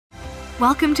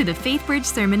Welcome to the Faithbridge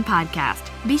Sermon Podcast.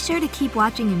 Be sure to keep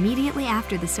watching immediately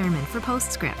after the sermon for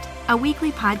Postscript, a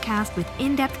weekly podcast with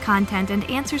in-depth content and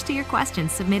answers to your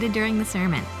questions submitted during the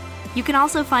sermon. You can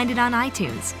also find it on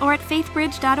iTunes or at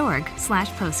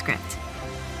faithbridge.org/postscript.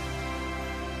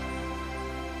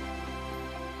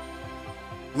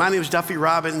 My name is Duffy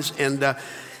Robbins, and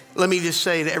let me just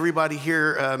say to everybody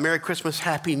here, Merry Christmas,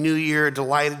 Happy New Year.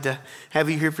 Delighted to have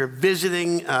you here if you're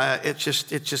visiting. It's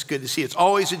just good to see you. It's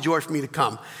always a joy for me to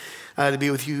come to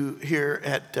be with you here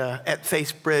at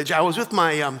Faithbridge. I was with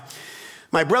my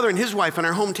brother and his wife in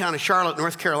our hometown of Charlotte,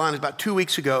 North Carolina, about 2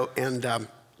 weeks ago, and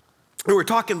we were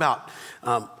talking about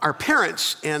our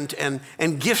parents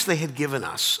and gifts they had given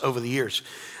us over the years.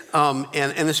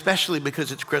 And especially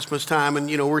because it's Christmas time, and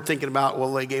we're thinking about,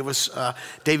 well, they gave us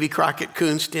Davy Crockett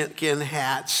coonskin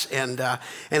hats, and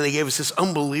they gave us this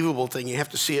unbelievable thing. You have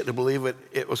to see it to believe it.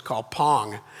 It was called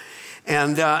Pong,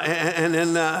 and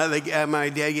then my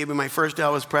dad gave me my first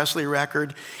Elvis Presley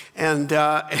record, and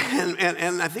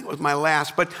I think it was my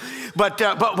last. But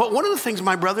one of the things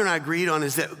my brother and I agreed on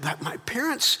is that my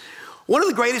parents, one of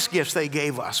the greatest gifts they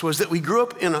gave us was that we grew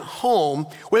up in a home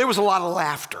where there was a lot of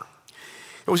laughter.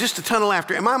 It was just a ton of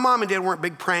laughter. And my mom and dad weren't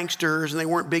big pranksters, and they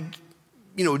weren't big,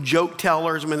 joke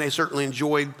tellers. I mean, they certainly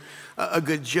enjoyed a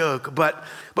good joke. But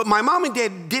my mom and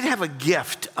dad did have a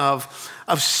gift of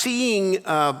seeing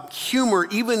humor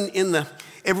even in the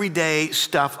everyday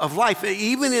stuff of life,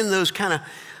 even in those kind of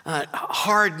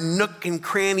hard nook and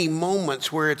cranny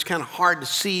moments where it's kind of hard to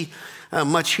see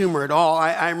much humor at all.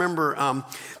 I remember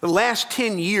the last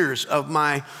 10 years of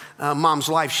my mom's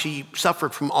life, she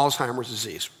suffered from Alzheimer's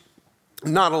disease.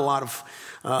 Not a lot of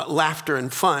laughter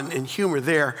and fun and humor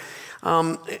there.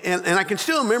 And I can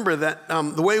still remember that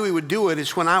the way we would do it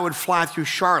is when I would fly through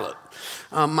Charlotte.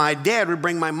 My dad would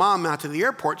bring my mom out to the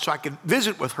airport so I could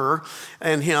visit with her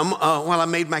and him while I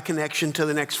made my connection to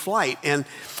the next flight. And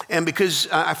because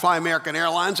I fly American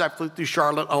Airlines, I flew through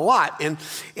Charlotte a lot. And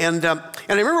I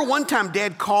remember one time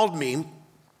Dad called me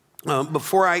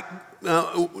before I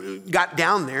got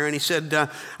down there, and he said,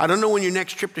 I don't know when your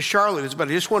next trip to Charlotte is, but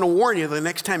I just want to warn you, the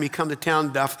next time you come to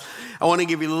town, Duff, I want to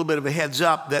give you a little bit of a heads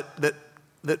up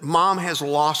that Mom has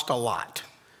lost a lot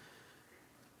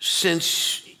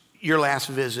since your last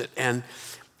visit, and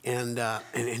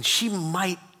she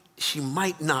might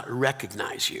not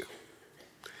recognize you,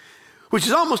 which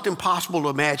is almost impossible to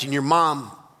imagine your mom,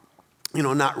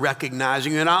 not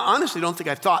recognizing you. And I honestly don't think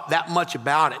I thought that much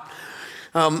about it.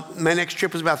 My next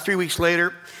trip was about 3 weeks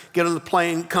later. Get on the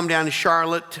plane, come down to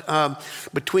Charlotte.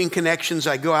 Between connections,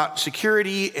 I go out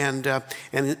security, and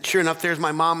sure enough, there's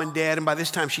my mom and dad. And by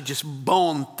this time, she's just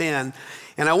bone thin.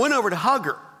 And I went over to hug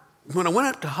her. When I went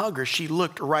up to hug her, she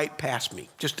looked right past me,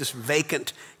 just this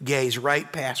vacant gaze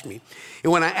right past me.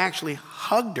 And when I actually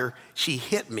hugged her, she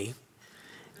hit me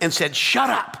and said, "Shut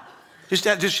up!"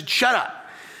 Just shut up.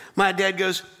 My dad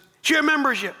goes, "She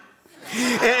remembers you,"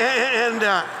 and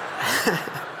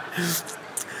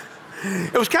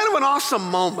it was kind of an awesome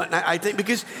moment, I think,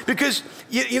 because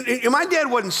my dad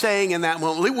wasn't saying in that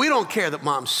moment, we don't care that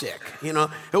Mom's sick.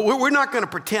 We're not going to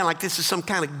pretend like this is some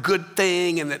kind of good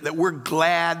thing and that we're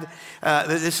glad that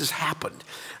this has happened.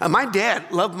 My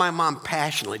dad loved my mom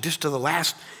passionately, just to the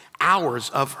last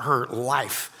hours of her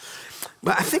life.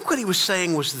 But I think what he was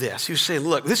saying was this. He was saying,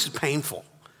 look, this is painful.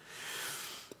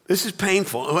 This is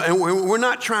painful, and we're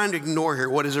not trying to ignore here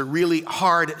what is a really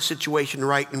hard situation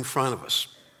right in front of us.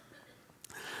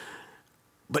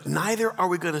 But neither are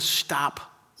we going to stop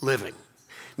living.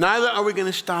 Neither are we going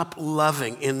to stop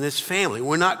loving in this family.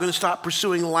 We're not going to stop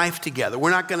pursuing life together.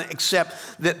 We're not going to accept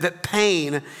that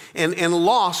pain and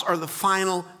loss are the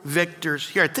final victors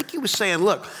here. I think he was saying,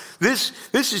 look, this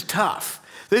is tough.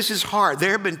 This is hard.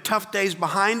 There have been tough days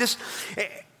behind us,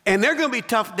 and there are going to be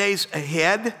tough days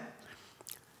ahead.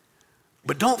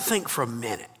 But don't think for a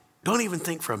minute, don't even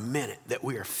think for a minute that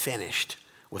we are finished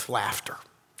with laughter.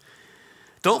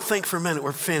 Don't think for a minute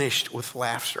we're finished with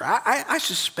laughter. I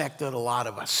suspect that a lot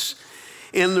of us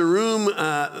in the room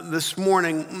this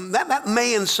morning, that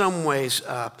may in some ways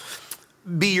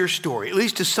be your story, at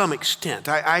least to some extent.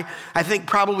 I think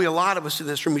probably a lot of us in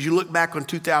this room, as you look back on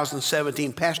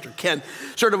 2017, Pastor Ken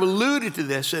sort of alluded to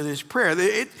this in his prayer.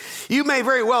 You may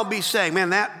very well be saying,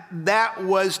 man, that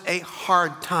was a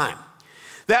hard time.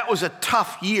 That was a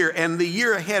tough year, and the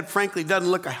year ahead, frankly, doesn't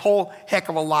look a whole heck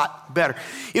of a lot better.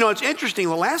 It's interesting.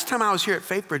 The last time I was here at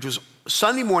Faithbridge was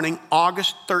Sunday morning,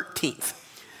 August 13th.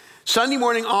 Sunday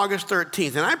morning, August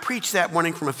 13th. And I preached that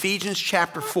morning from Ephesians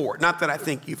chapter 4. Not that I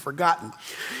think you've forgotten.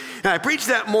 And I preached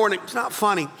that morning. It's not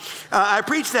funny. I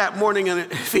preached that morning in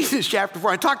Ephesians chapter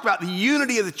 4. I talked about the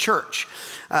unity of the church.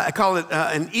 I call it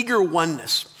an eager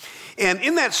oneness. And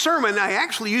in that sermon, I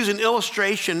actually use an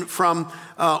illustration from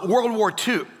World War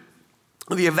II,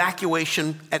 the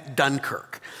evacuation at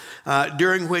Dunkirk,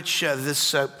 during which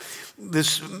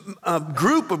this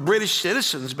group of British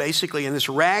citizens, basically, in this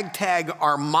ragtag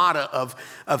armada of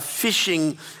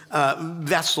fishing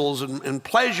vessels and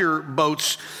pleasure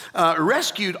boats,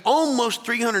 rescued almost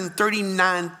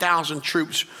 339,000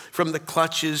 troops from the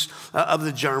clutches of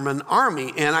the German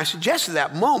army. And I suggested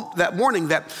that morning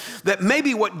that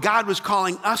maybe what God was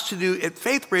calling us to do at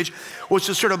Faithbridge was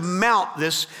to sort of mount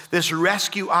this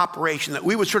rescue operation, that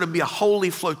we would sort of be a holy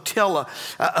flotilla,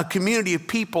 a community of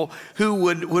people who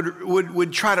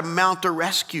would try to mount a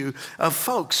rescue of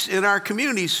folks in our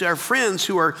communities, our friends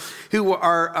who are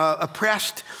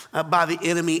oppressed by the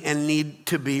enemy and need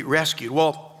to be rescued.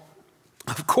 Well,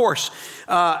 of course,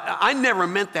 I never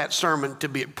meant that sermon to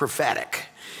be prophetic,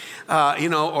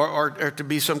 or to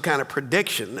be some kind of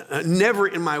prediction. Never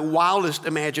in my wildest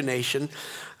imagination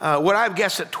would I have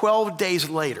guessed that 12 days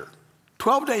later,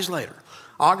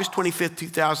 August 25th,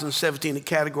 2017, a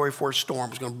Category 4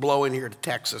 storm was going to blow in here to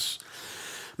Texas,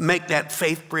 make that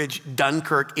Faithbridge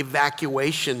Dunkirk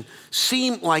evacuation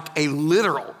seem like a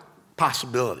literal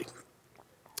possibility.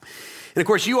 And of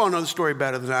course, you all know the story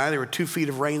better than I. There were 2 feet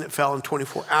of rain that fell in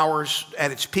 24 hours. At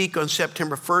its peak on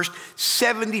September 1st,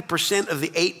 70% of the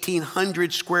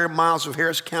 1,800 square miles of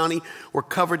Harris County were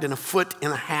covered in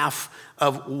 1.5 feet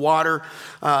of water.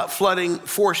 Flooding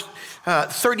forced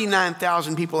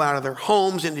 39,000 people out of their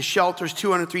homes into shelters.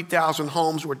 203,000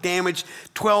 homes were damaged.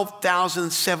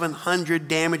 12,700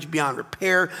 damaged beyond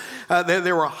repair.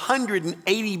 There were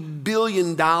 $180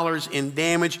 billion in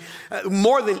damage,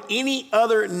 more than any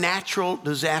other natural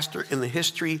disaster in the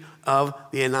history of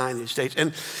the United States.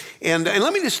 And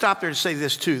let me just stop there to say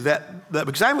this too, that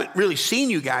because I haven't really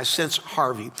seen you guys since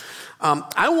Harvey.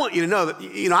 I want you to know that,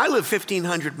 I live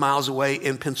 1,500 miles away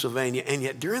in Pennsylvania, and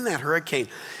yet during that hurricane,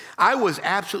 I was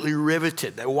absolutely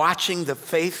riveted watching the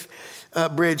Faithbridge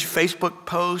Facebook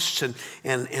posts and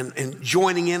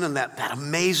joining in on that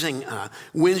amazing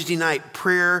Wednesday night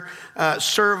prayer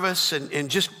service and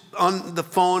just on the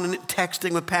phone and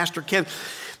texting with Pastor Ken.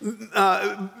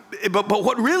 But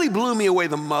what really blew me away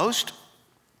the most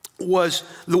was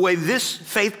the way this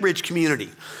Faithbridge community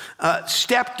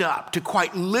stepped up to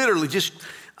quite literally just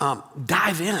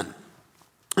dive in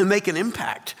and make an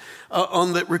impact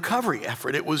on the recovery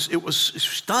effort. It was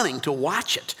stunning to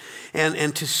watch it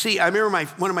and to see. I remember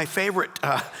one of my favorite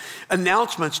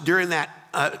announcements during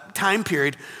that time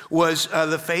period was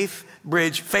the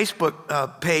Faithbridge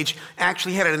Facebook page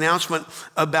actually had an announcement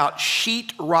about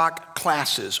sheetrock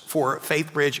classes for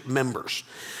Faithbridge members.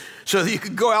 So that you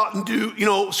could go out and do,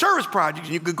 service projects,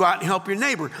 and you could go out and help your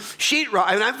neighbor. Sheetrock,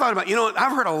 and I've thought about,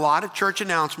 I've heard a lot of church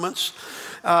announcements,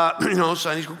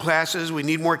 Sunday school classes, we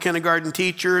need more kindergarten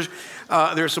teachers,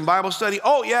 there's some Bible study,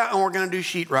 oh yeah, and we're gonna do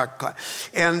sheetrock class.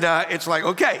 And it's like,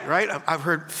 okay, right, I've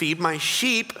heard feed my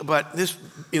sheep, but this,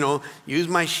 use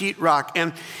my sheetrock.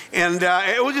 And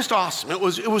it was just awesome. It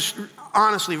was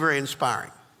honestly very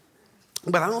inspiring.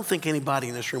 But I don't think anybody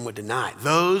in this room would deny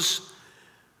those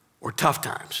were tough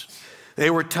times.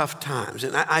 They were tough times.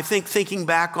 And I think thinking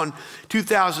back on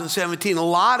 2017, a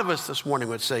lot of us this morning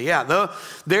would say, yeah,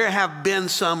 there have been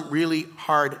some really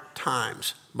hard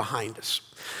times behind us.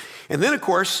 And then, of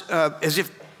course, as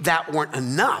if that weren't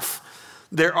enough,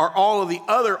 there are all of the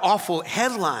other awful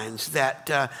headlines that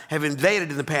have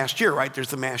invaded in the past year, right? There's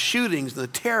the mass shootings, the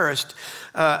terrorist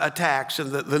attacks,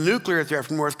 and the nuclear threat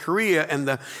from North Korea, and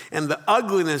the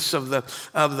ugliness of the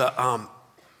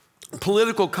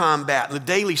political combat, and the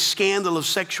daily scandal of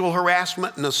sexual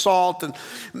harassment and assault, and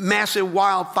massive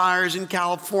wildfires in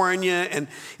California, and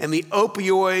the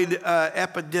opioid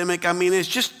epidemic. I mean,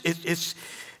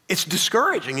 it's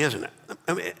discouraging, isn't it?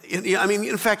 I mean,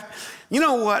 in fact, you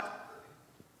know what?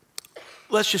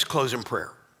 Let's just close in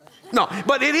prayer. No,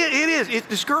 but it's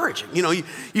discouraging.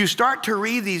 You start to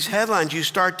read these headlines, you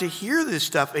start to hear this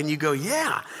stuff, and you go,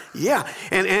 yeah.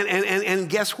 And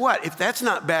guess what? If that's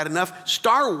not bad enough,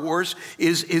 Star Wars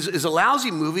is a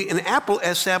lousy movie, and Apple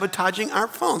is sabotaging our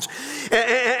phones.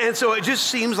 And so it just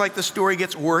seems like the story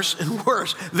gets worse and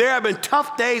worse. There have been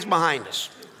tough days behind us.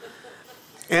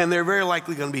 And there are very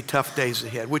likely going to be tough days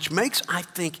ahead, which makes, I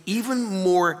think, even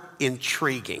more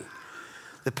intriguing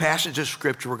the passage of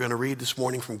Scripture we're going to read this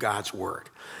morning from God's Word.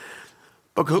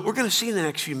 But what we're going to see in the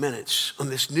next few minutes on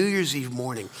this New Year's Eve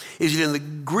morning is that in the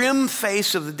grim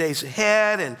face of the days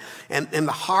ahead and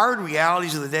the hard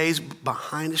realities of the days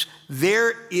behind us,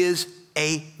 there is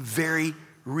a very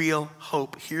real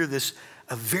hope. Hear this,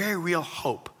 a very real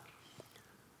hope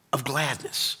of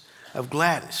gladness, of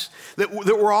gladness. That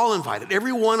we're all invited.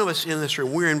 Every one of us in this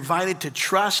room, we're invited to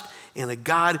trust in a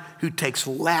God who takes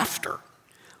laughter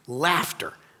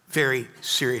very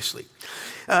seriously.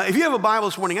 If you have a Bible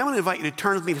this morning, I'm going to invite you to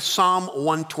turn with me to Psalm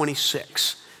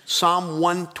 126. Psalm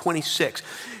 126.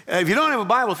 If you don't have a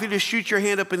Bible, if you just shoot your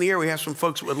hand up in the air, we have some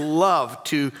folks that would love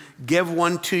to give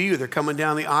one to you. They're coming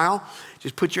down the aisle.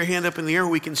 Just put your hand up in the air,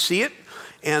 we can see it,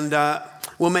 and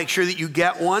we'll make sure that you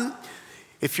get one.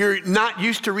 If you're not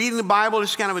used to reading the Bible,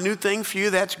 this is kind of a new thing for you,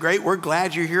 that's great. We're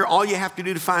glad you're here. All you have to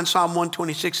do to find Psalm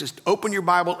 126 is to open your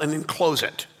Bible and then close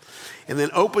it. And then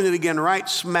open it again right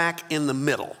smack in the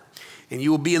middle. And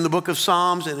you will be in the book of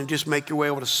Psalms, and then just make your way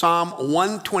over to Psalm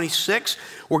 126.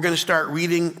 We're going to start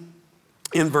reading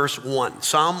in verse 1.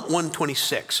 Psalm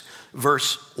 126,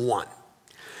 verse 1.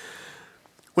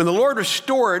 When the Lord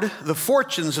restored the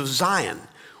fortunes of Zion,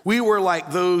 we were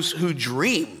like those who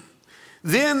dream.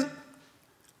 Then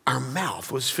our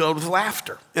mouth was filled with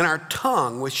laughter, and our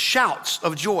tongue with shouts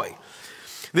of joy.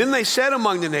 Then they said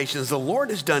among the nations, the Lord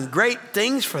has done great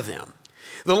things for them.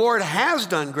 The Lord has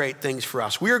done great things for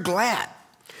us. We are glad.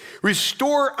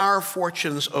 Restore our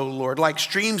fortunes, O Lord, like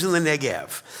streams in the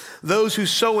Negev. Those who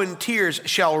sow in tears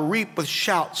shall reap with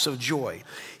shouts of joy.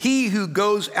 He who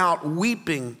goes out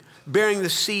weeping, bearing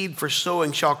the seed for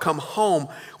sowing, shall come home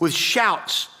with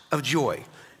shouts of joy,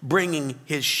 bringing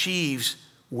his sheaves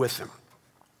with him.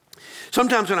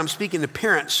 Sometimes when I'm speaking to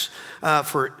parents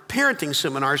for parenting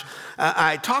seminars,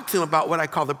 I talk to them about what I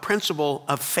call the principle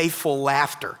of faithful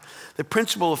laughter. The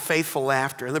principle of faithful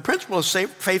laughter. And the principle of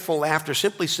faithful laughter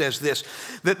simply says this,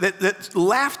 that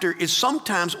laughter is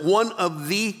sometimes one of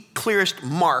the clearest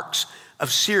marks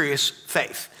of serious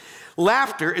faith.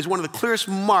 Laughter is one of the clearest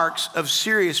marks of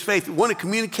serious faith. We want to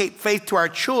communicate faith to our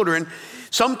children.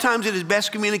 Sometimes it is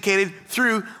best communicated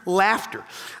through laughter.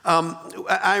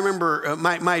 I remember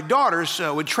my daughters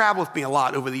would travel with me a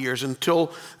lot over the years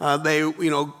until they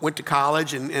went to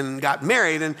college and got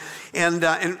married.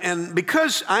 And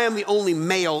because I am the only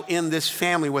male in this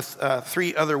family with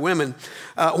 3 other women,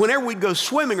 whenever we'd go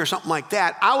swimming or something like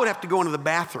that, I would have to go into the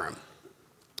bathroom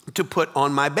to put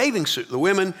on my bathing suit. The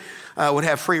women would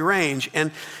have free range.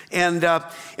 And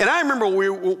I remember we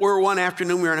were one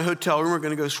afternoon, we were in a hotel room, we were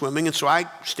going to go swimming, and so I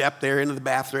stepped there into the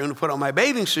bathroom to put on my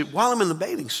bathing suit. While I'm in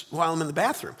the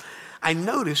bathroom, I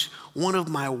noticed one of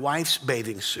my wife's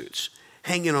bathing suits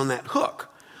hanging on that hook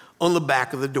on the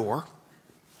back of the door.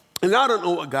 And I don't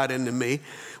know what got into me,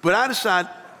 but I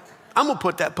decided I'm going to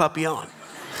put that puppy on.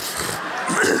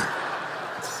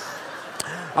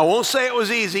 I won't say it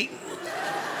was easy.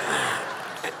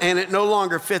 And it no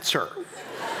longer fits her.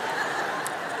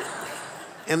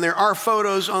 And there are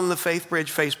photos on the Faithbridge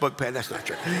Facebook page. That's not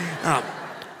true.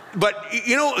 But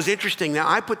you know what was interesting? Now,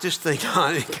 I put this thing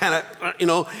on and kind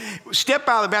of, step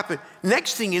out of the bathroom.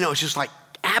 Next thing you know, it's just like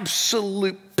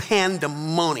absolute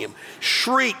pandemonium.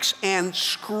 Shrieks and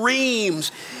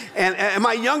screams. And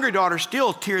my younger daughter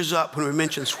still tears up when we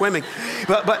mention swimming.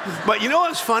 But you know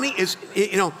what's funny is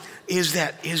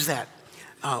that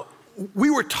we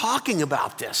were talking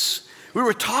about this. We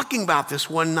were talking about this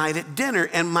one night at dinner,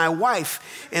 and my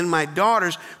wife and my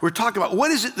daughters were talking about what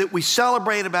is it that we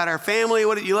celebrate about our family,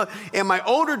 what do you love? And my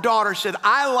older daughter said,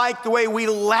 I like the way we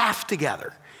laugh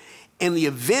together. And the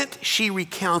event she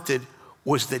recounted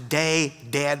was the day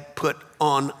Dad put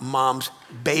on Mom's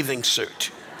bathing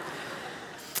suit.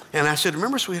 And I said,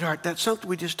 remember, sweetheart, that's something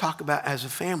we just talk about as a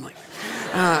family.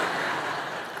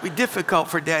 It'd be difficult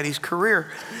for Daddy's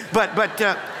career.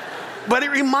 But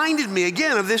it reminded me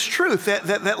again of this truth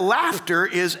that laughter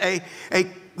is a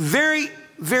very,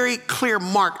 very clear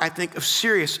mark, I think, of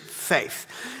serious faith.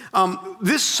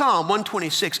 This Psalm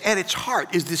 126 at its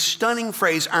heart is this stunning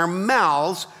phrase, our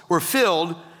mouths were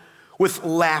filled with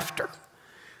laughter.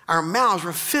 Our mouths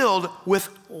were filled with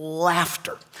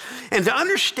laughter. And to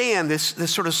understand this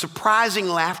sort of surprising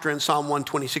laughter in Psalm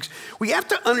 126, we have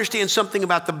to understand something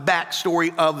about the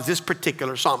backstory of this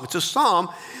particular psalm. It's a psalm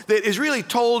that is really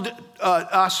told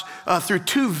us through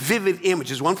 2 vivid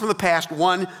images, one from the past,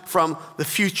 one from the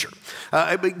future.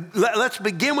 Let's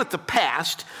begin with the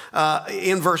past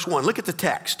in verse 1. Look at the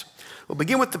text. We'll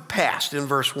begin with the past in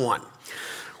verse 1.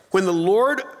 When the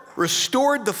Lord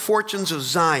restored the fortunes of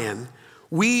Zion,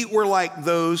 we were like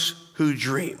those who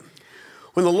dream.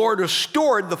 When the Lord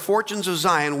restored the fortunes of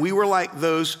Zion, we were like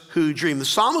those who dream. The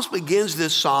psalmist begins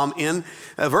this psalm in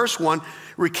verse 1,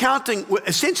 recounting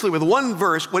essentially with one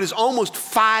verse what is almost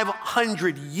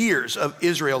 500 years of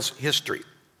Israel's history.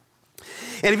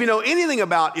 And if you know anything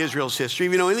about Israel's history,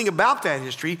 if you know anything about that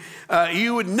history,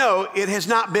 you would know it has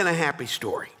not been a happy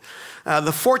story.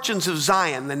 The fortunes of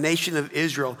Zion, the nation of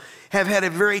Israel, have had a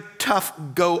very tough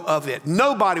go of it.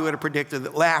 Nobody would have predicted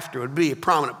that laughter would be a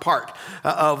prominent part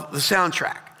of the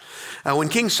soundtrack. When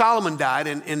King Solomon died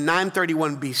in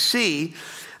 931 BC,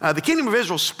 the kingdom of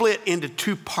Israel split into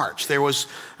two parts. There was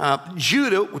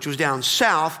Judah, which was down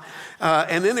south,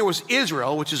 and then there was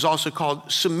Israel, which is also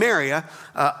called Samaria,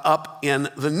 up in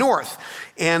the north.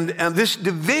 And this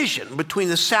division between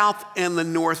the south and the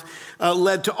north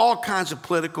led to all kinds of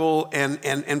political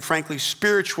and frankly,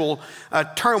 spiritual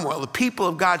turmoil. The people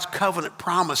of God's covenant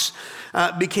promise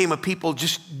became a people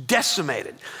just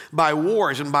decimated by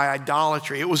wars and by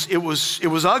idolatry. It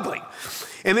was ugly.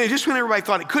 And then just when everybody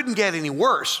thought it couldn't get any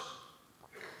worse,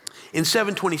 in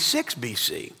 726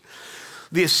 BC,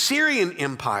 the Assyrian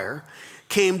Empire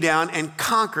came down and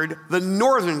conquered the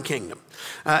northern kingdom,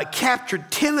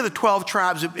 captured 10 of the 12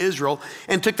 tribes of Israel,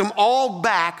 and took them all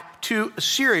back to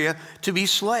Assyria to be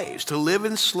slaves, to live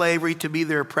in slavery, to be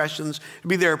their oppressors,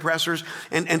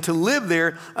 and to live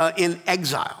there in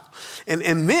exile.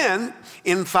 And then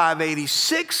in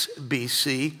 586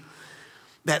 BC,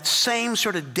 that same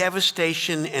sort of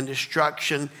devastation and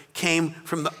destruction came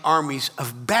from the armies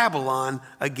of Babylon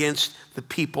against the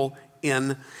people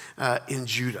in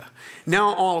Judah.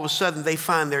 Now, all of a sudden, they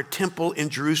find their temple in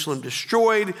Jerusalem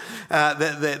destroyed.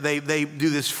 They do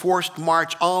this forced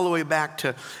march all the way back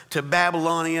to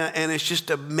Babylonia, and it's just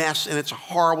a mess, and it's a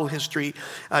horrible history.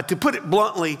 To put it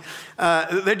bluntly,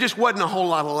 there just wasn't a whole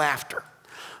lot of laughter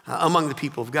among the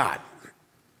people of God.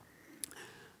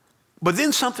 But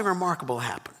then something remarkable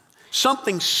happened.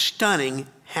 Something stunning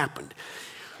happened.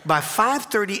 By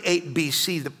 538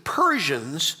 BC, the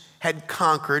Persians had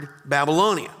conquered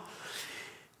Babylonia.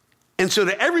 And so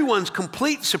to everyone's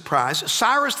complete surprise,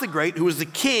 Cyrus the Great, who was the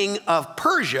king of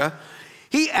Persia,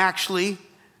 he actually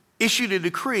issued a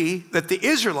decree that the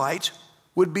Israelites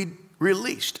would be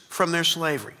released from their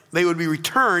slavery. They would be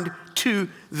returned to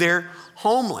their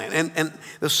homeland. And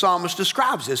the psalmist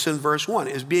describes this in verse 1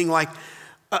 as being like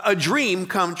a dream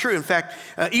come true. In fact,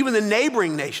 even the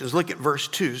neighboring nations, look at verse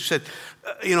 2, said,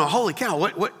 holy cow,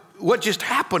 what just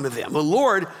happened to them? The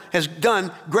Lord has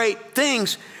done great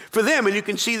things for them. And you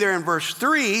can see there in verse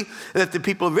 3 that the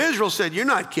people of Israel said, you're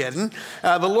not kidding.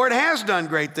 The Lord has done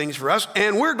great things for us,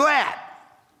 and we're glad.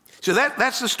 So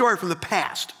that's the story from the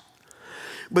past.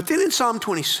 But then in Psalm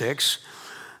 26,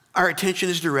 our attention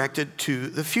is directed to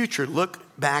the future. Look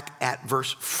back at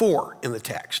verse 4 in the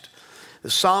text. The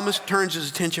psalmist turns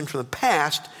his attention from the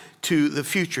past to the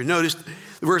future. Notice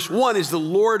verse 1 is the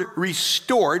Lord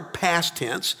restored, past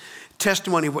tense,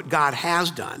 testimony of what God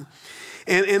has done.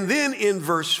 And then in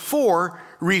verse 4,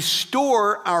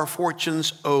 restore our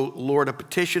fortunes, O Lord, a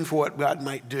petition for what God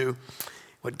might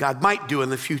do in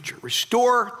the future.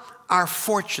 Restore our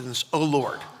fortunes, O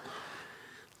Lord,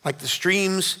 like the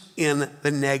streams in the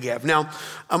Negev. Now,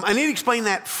 I need to explain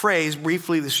that phrase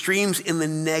briefly, the streams in the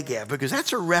Negev, because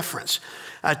that's a reference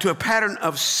to a pattern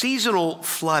of seasonal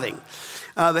flooding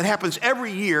that happens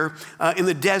every year in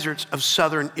the deserts of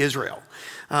southern Israel.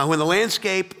 When the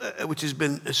landscape, which has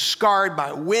been scarred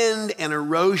by wind and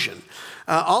erosion,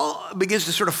 all begins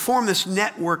to sort of form this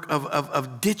network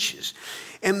of ditches.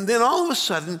 And then all of a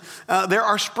sudden, there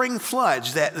are spring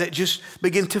floods that just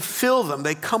begin to fill them.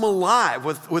 They come alive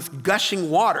with gushing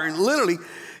water and literally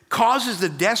causes the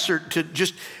desert to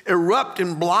just erupt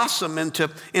and blossom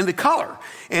into color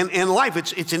and life.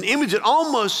 It's an image that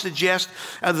almost suggests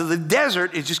that the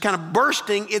desert is just kind of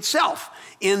bursting itself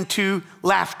into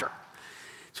laughter.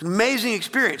 It's an amazing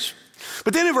experience.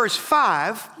 But then in verse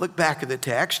 5, look back at the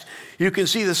text, you can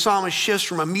see the psalmist shifts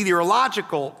from a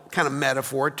meteorological kind of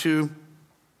metaphor to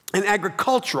an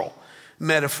agricultural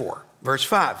metaphor. Verse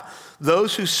 5,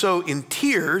 those who sow in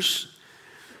tears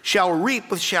shall reap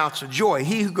with shouts of joy.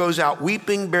 He who goes out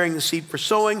weeping, bearing the seed for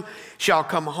sowing, shall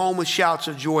come home with shouts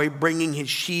of joy, bringing his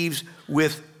sheaves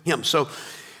with him. So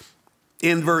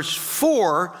in verse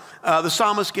 4, the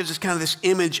psalmist gives us kind of this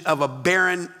image of a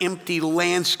barren, empty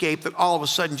landscape that all of a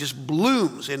sudden just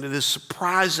blooms into this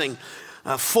surprising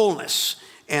fullness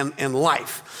and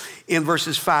life. In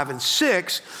verses 5 and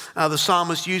 6, the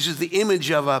psalmist uses the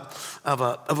image of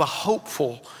a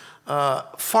hopeful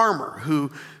farmer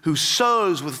who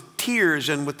sows with tears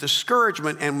and with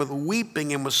discouragement and with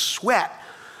weeping and with sweat,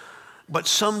 but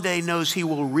someday knows he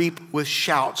will reap with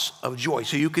shouts of joy.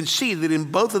 So you can see that in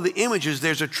both of the images,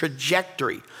 there's a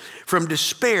trajectory from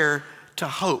despair to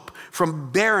hope,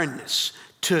 from barrenness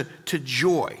to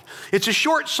joy. It's a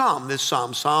short psalm, this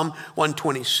psalm, Psalm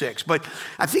 126. But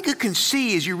I think you can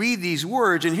see as you read these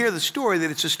words and hear the story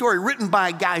that it's a story written by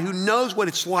a guy who knows what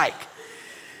it's like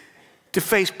to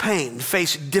face pain, to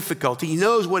face difficulty. He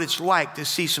knows what it's like to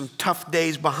see some tough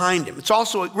days behind him. It's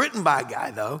also written by a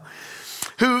guy, though,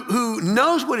 who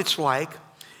knows what it's like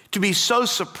to be so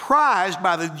surprised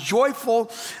by the joyful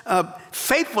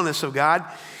faithfulness of God,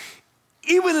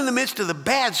 even in the midst of the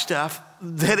bad stuff,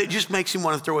 that it just makes him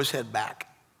want to throw his head back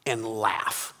and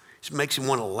laugh. It just makes him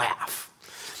want to laugh.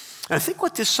 And I think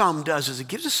what this psalm does is it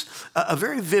gives us a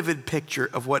very vivid picture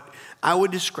of what I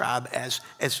would describe as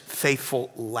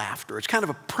faithful laughter. It's kind of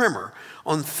a primer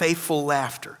on faithful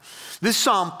laughter. This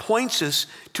psalm points us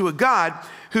to a God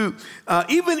who,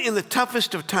 even in the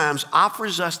toughest of times,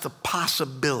 offers us the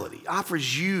possibility,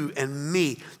 offers you and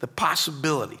me the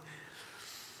possibility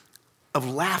of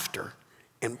laughter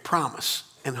and promise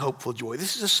and hopeful joy.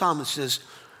 This is a psalm that says,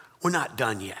 we're not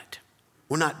done yet.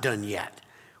 We're not done yet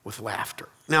with laughter.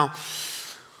 Now,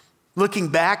 looking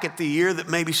back at the year that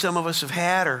maybe some of us have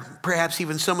had, or perhaps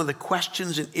even some of the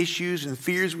questions and issues and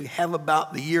fears we have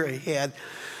about the year ahead,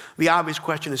 the obvious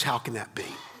question is, how can that be?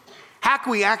 How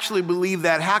can we actually believe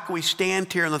that? How can we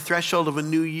stand here on the threshold of a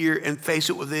new year and face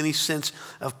it with any sense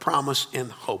of promise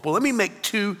and hope? Well, let me make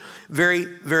two very,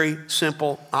 very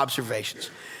simple observations.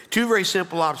 Two very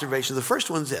simple observations. The first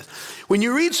one is this. When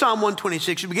you read Psalm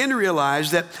 126, you begin to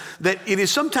realize that it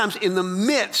is sometimes in the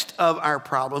midst of our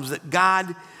problems that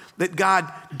God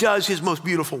does his most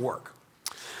beautiful work.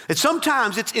 That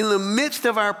sometimes it's in the midst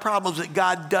of our problems that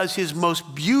God does his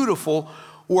most beautiful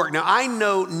work. Now, I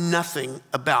know nothing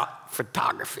about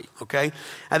photography, okay?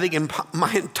 I think in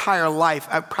my entire life,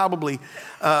 I've probably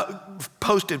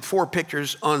posted 4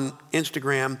 pictures on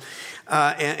Instagram,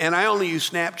 and I only use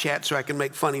Snapchat so I can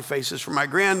make funny faces for my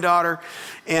granddaughter,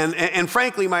 and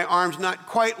frankly, my arm's not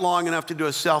quite long enough to do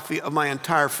a selfie of my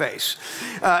entire face.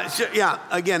 So yeah,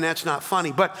 again, that's not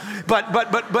funny, but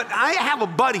I have a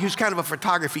buddy who's kind of a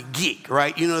photography geek,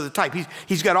 right? You know the type.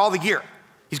 He's got all the gear.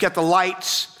 He's got the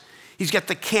lights. He's got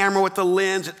the camera with the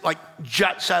lens that like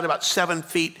juts out about 7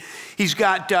 feet. He's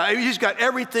got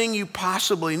everything you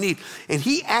possibly need. And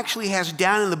he actually has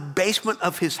down in the basement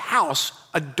of his house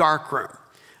a dark room.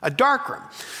 A dark room.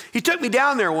 He took me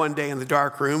down there one day in the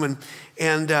dark room,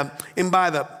 and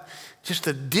by just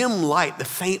the dim light, the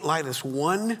faint light of this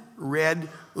one red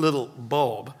little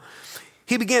bulb,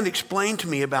 he began to explain to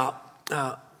me about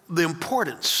the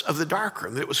importance of the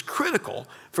darkroom, that it was critical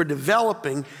for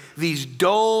developing these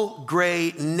dull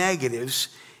gray negatives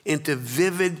into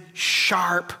vivid,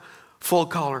 sharp, full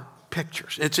color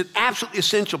pictures. It's an absolutely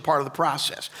essential part of the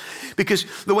process, because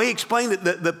the way he explained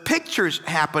it, the pictures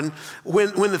happen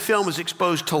when the film is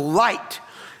exposed to light,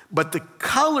 but the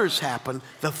colors happen,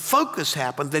 the focus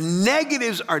happen, the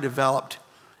negatives are developed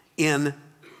in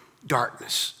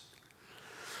darkness.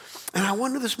 And I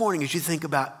wonder this morning, as you think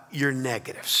about your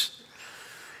negatives,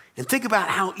 and think about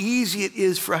how easy it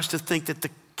is for us to think that the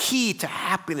key to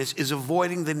happiness is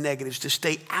avoiding the negatives, to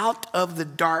stay out of the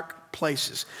dark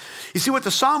places. You see, what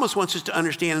the psalmist wants us to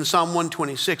understand in Psalm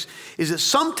 126 is that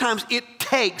sometimes it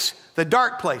takes the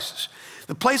dark places,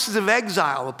 the places of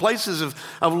exile, the places of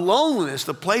loneliness,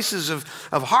 the places of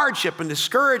hardship and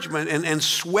discouragement and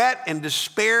sweat and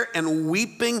despair and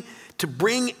weeping, to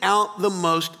bring out the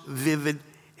most vivid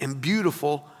and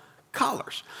beautiful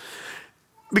colors.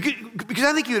 Because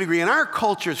I think you would agree, in our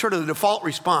culture, sort of the default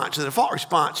response to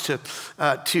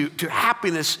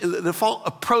happiness, the default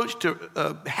approach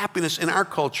to happiness in our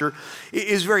culture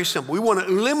is very simple. We want to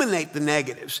eliminate the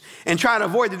negatives and try to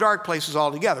avoid the dark places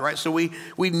altogether, right? So we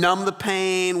numb the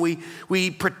pain,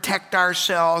 we protect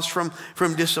ourselves from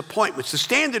disappointments. The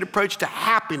standard approach to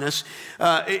happiness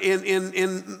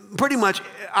in pretty much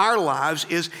our lives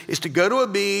is to go to a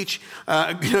beach,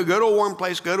 go to a warm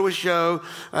place, go to a show,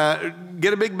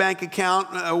 get a big bank account,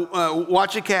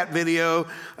 watch a cat video,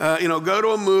 go to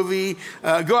a movie,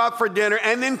 go out for dinner,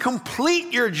 and then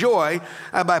complete your joy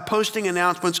by posting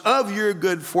announcements of your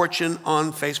good fortune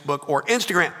on Facebook or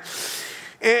Instagram.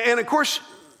 And of course,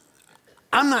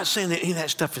 I'm not saying that any of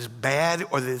that stuff is bad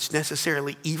or that it's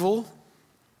necessarily evil,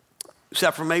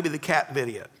 except for maybe the cat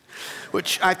video,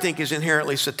 which I think is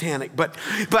inherently satanic. But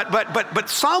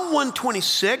Psalm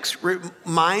 126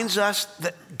 reminds us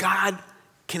that God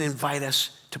can invite us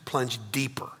to plunge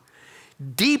deeper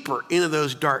into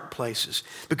those dark places,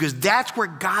 because that's where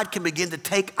God can begin to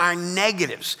take our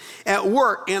negatives at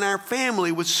work, in our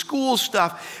family, with school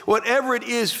stuff, whatever it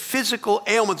is, physical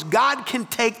ailments. God can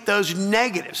take those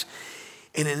negatives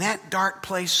and in that dark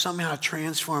place somehow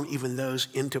transform even those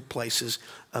into places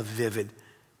of vivid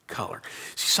color.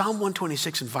 See, Psalm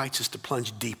 126 invites us to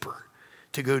plunge deeper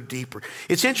to go deeper.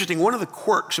 It's interesting, one of the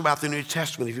quirks about the New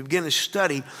Testament, if you begin to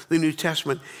study the New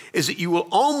Testament, is that you will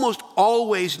almost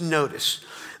always notice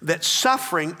that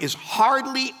suffering is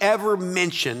hardly ever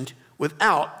mentioned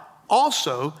without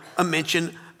also a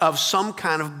mention of some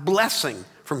kind of blessing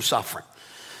from suffering.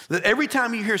 That every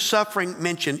time you hear suffering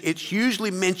mentioned, it's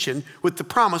usually mentioned with the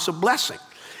promise of blessing.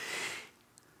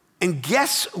 And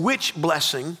guess which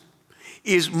blessing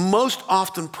is most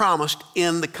often promised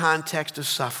in the context of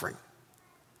suffering?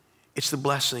 It's the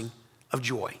blessing of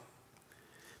joy.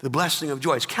 The blessing of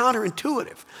joy. It's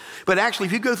counterintuitive. But actually,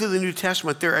 if you go through the New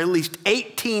Testament, there are at least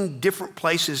 18 different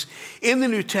places in the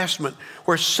New Testament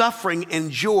where suffering and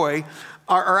joy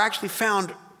are actually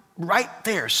found right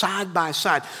there, side by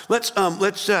side. Let's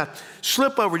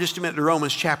slip over just a minute to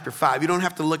Romans chapter 5. You don't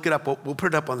have to look it up. We'll put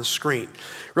it up on the screen.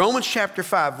 Romans chapter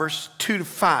 5, verse 2 to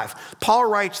 5. Paul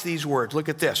writes these words. Look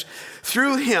at this.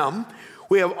 Through him,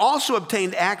 we have also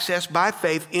obtained access by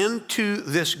faith into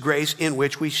this grace in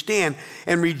which we stand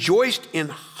and rejoiced in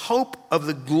hope of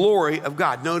the glory of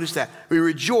God. Notice that. We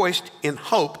rejoiced in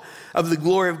hope of the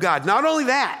glory of God. Not only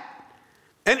that,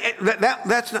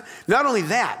 that's not only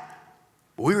that,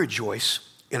 but we rejoice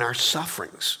in our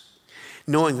sufferings,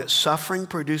 knowing that suffering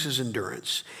produces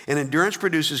endurance, and endurance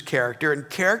produces character, and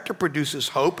character produces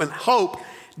hope, and hope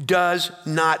does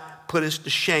not put us to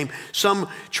shame. Some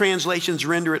translations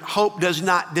render it, hope does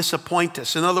not disappoint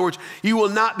us. In other words, you will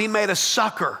not be made a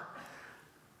sucker.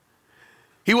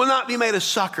 He will not be made a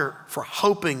sucker for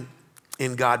hoping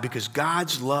in God, because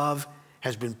God's love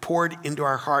has been poured into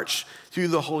our hearts through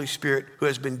the Holy Spirit who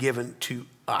has been given to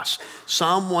us.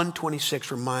 Psalm 126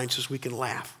 reminds us we can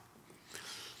laugh,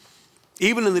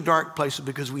 even in the dark places,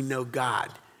 because we know God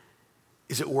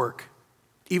is at work,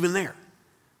 even there.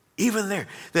 Even there.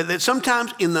 That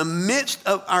sometimes in the midst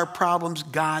of our problems,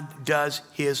 God does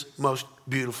his most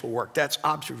beautiful work. That's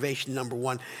observation number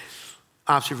one.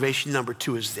 Observation number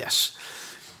two is this.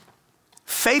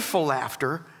 Faithful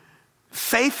laughter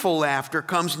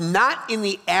comes not in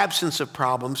the absence of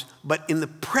problems, but in the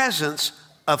presence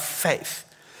of faith.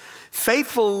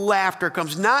 Faithful laughter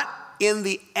comes not in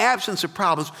the absence of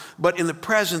problems, but in the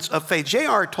presence of faith.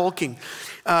 J.R. Tolkien,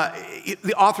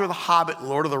 the author of The Hobbit and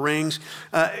Lord of the Rings,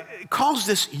 calls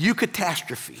this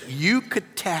eucatastrophe.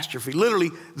 Eucatastrophe, literally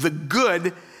the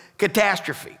good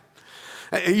catastrophe.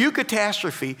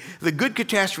 Eucatastrophe, the good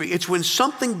catastrophe, it's when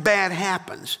something bad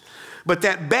happens, but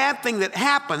that bad thing that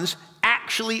happens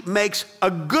actually makes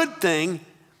a good thing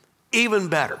even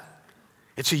better.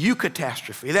 It's a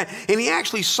eucatastrophe. And he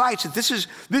actually cites that this is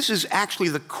actually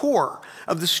the core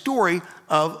of the story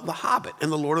of The Hobbit and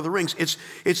the Lord of the Rings. It's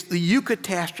the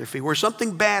eucatastrophe, where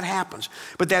something bad happens,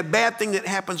 but that bad thing that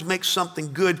happens makes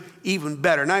something good even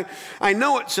better. And I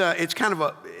know it's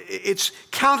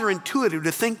counterintuitive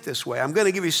to think this way. I'm going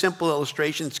to give you a simple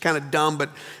illustration. It's kind of dumb, but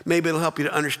maybe it'll help you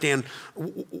to understand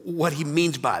what he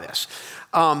means by this.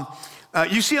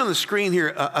 You see on the screen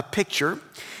here a picture.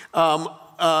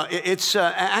 It's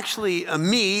actually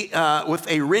me with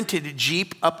a rented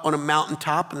Jeep up on a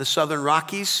mountaintop in the Southern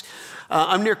Rockies.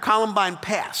 I'm near Columbine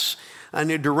Pass,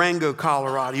 near Durango,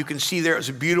 Colorado. You can see there it was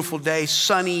a beautiful day,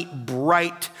 sunny,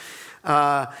 bright.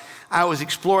 I was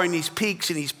exploring these peaks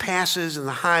and these passes and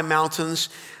the high mountains.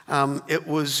 It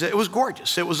was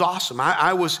gorgeous. It was awesome.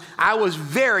 I was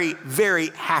very, very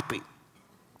happy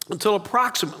until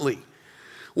approximately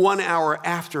 1 hour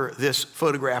after this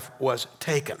photograph was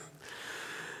taken.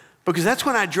 Because that's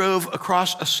when I drove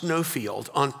across a snowfield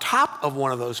on top of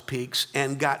one of those peaks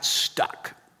and got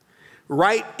stuck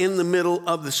right in the middle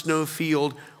of the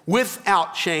snowfield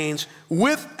without chains,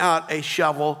 without a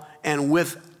shovel, and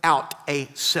without a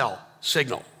cell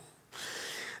signal.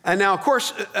 And now, of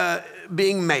course,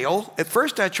 being male, at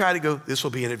first I tried to go, this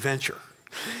will be an adventure.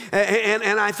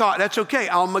 And I thought, that's okay,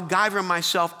 I'll MacGyver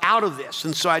myself out of this.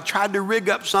 And so I tried to rig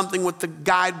up something with the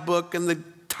guidebook and the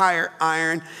tire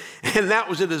iron, and that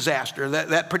was a disaster.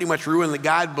 That pretty much ruined the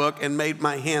guidebook and made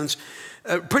my hands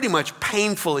pretty much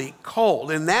painfully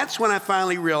cold. And that's when I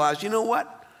finally realized, you know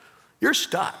what? You're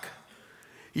stuck.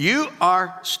 You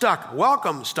are stuck.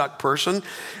 Welcome, stuck person,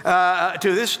 to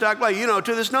this stuck,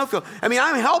 to the snowfield. I mean,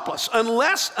 I'm helpless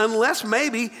unless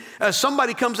maybe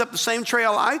somebody comes up the same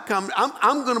trail I come.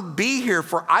 I'm going to be here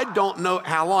for I don't know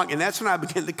how long. And that's when I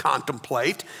began to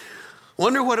contemplate.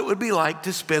 Wonder what it would be like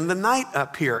to spend the night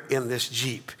up here in this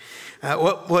Jeep.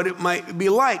 what it might be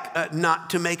like not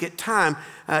to make it time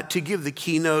to give the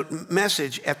keynote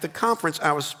message at the conference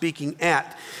I was speaking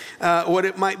at. What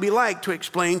it might be like to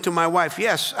explain to my wife,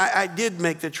 yes, I did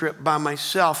make the trip by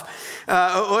myself.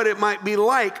 What it might be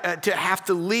like to have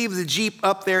to leave the Jeep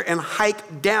up there and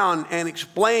hike down and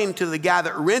explain to the guy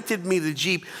that rented me the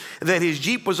Jeep that his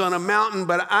Jeep was on a mountain,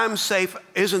 but I'm safe.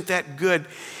 Isn't that good?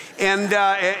 And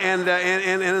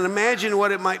imagine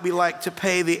what it might be like to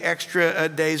pay the extra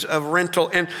days of rental.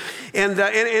 And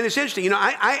it's interesting, you know,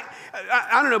 I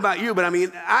don't know about you, but I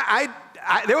mean,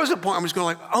 there was a point I was going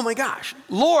like, oh my gosh,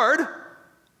 Lord,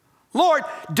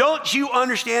 don't you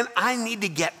understand? I need to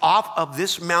get off of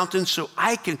this mountain so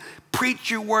I can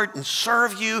preach your word and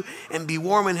serve you and be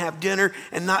warm and have dinner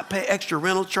and not pay extra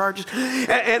rental charges.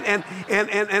 I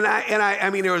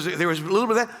mean, there was a little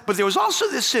bit of that, but there was also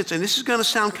this sense, and this is going to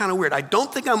sound kind of weird. I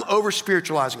don't think I'm over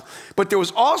spiritualizing, but there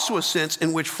was also a sense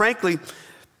in which, frankly,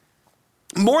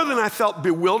 more than I felt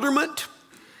bewilderment,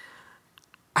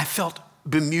 I felt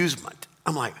bemusement.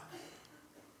 I'm like,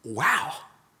 wow,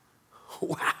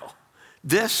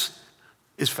 this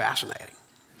is fascinating.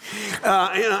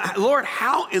 Lord,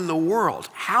 how in the world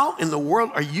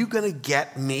are you going to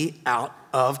get me out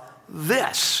of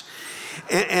this?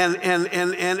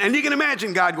 And you can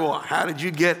imagine God going, how did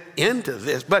you get into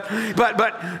this? But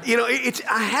you know,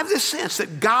 I have this sense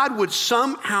that God would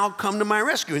somehow come to my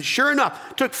rescue. And sure enough,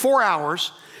 it took 4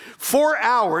 hours. 4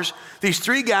 hours, these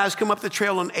 3 guys come up the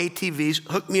trail on ATVs,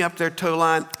 hook me up their tow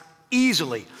line,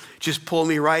 easily just pull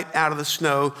me right out of the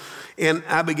snow, and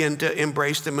I begin to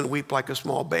embrace them and weep like a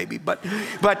small baby. But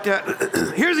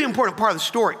here's the important part of the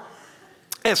story.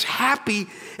 As happy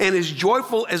and as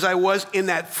joyful as I was in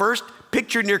that first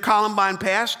picture near Columbine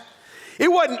Pass,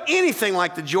 it wasn't anything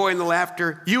like the joy and the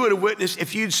laughter you would have witnessed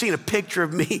if you'd seen a picture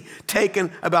of me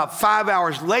taken about 5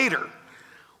 hours later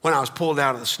when I was pulled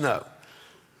out of the snow.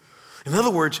 In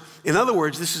other words,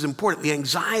 this is important. The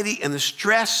anxiety and the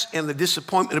stress and the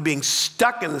disappointment of being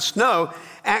stuck in the snow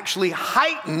actually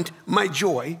heightened my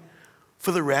joy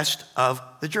for the rest of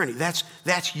the journey. That's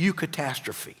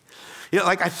eucatastrophe. You know,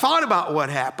 like I thought about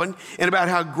what happened and about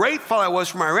how grateful I was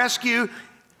for my rescue,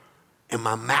 and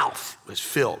my mouth was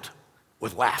filled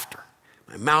with laughter.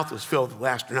 My mouth was filled with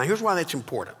laughter. Now, here's why that's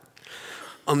important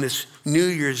on this New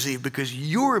Year's Eve, because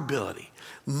your ability,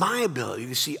 my ability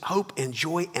to see hope and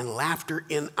joy and laughter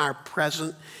in our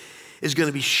present is going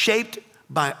to be shaped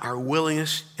by our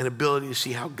willingness and ability to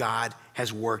see how God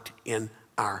has worked in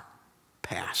our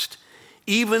past,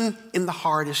 even in the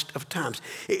hardest of times.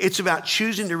 It's about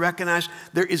choosing to recognize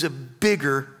there is a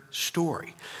bigger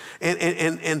story. And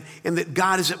that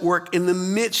God is at work in the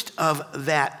midst of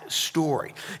that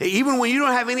story. Even when you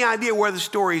don't have any idea where the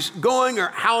story's going or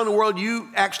how in the world you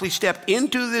actually stepped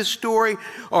into this story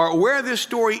or where this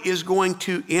story is going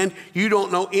to end, you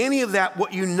don't know any of that.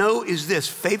 What you know is this: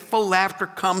 faithful laughter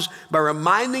comes by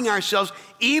reminding ourselves,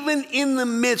 even in the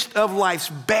midst of life's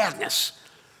badness,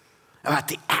 about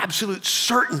the absolute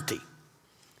certainty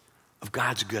of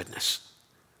God's goodness,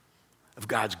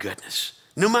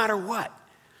 no matter what.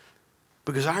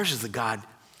 Because ours is the God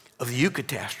of the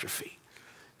eucatastrophe.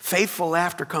 Faithful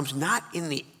laughter comes not in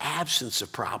the absence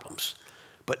of problems,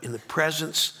 but in the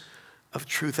presence of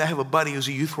truth. I have a buddy who's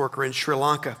a youth worker in Sri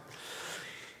Lanka.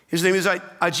 His name is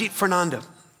Ajit Fernando.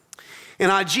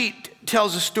 And Ajit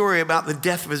tells a story about the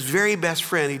death of his very best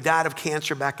friend. He died of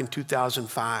cancer back in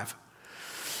 2005.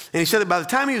 And he said that by the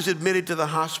time he was admitted to the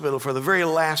hospital for the very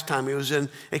last time, he was in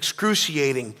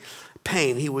excruciating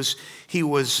pain. He was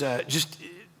just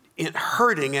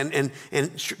hurting and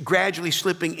gradually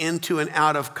slipping into and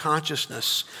out of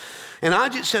consciousness. And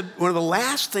Ajit said one of the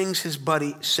last things his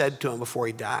buddy said to him before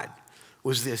he died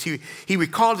was this. He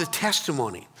recalled a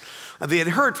testimony they had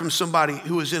heard from somebody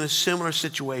who was in a similar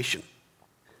situation.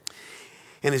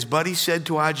 And his buddy said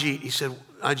to Ajit, he said,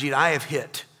 Ajit,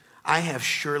 I have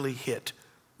surely hit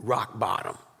rock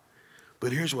bottom.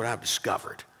 But here's what I've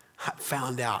discovered. I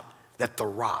found out that the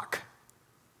rock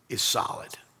is solid.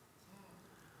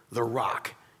 The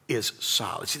rock is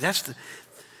solid. See, that's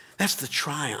the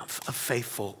triumph of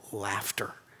faithful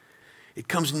laughter. It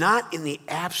comes not in the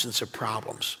absence of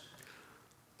problems,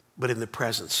 but in the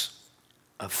presence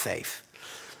of faith.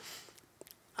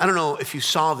 I don't know if you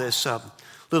saw this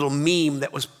little meme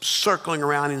that was circling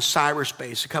around in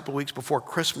cyberspace a couple of weeks before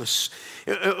Christmas.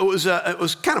 It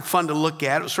was kind of fun to look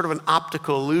at. It was sort of an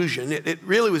optical illusion. It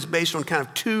really was based on kind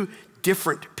of two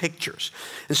different pictures.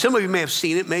 And some of you may have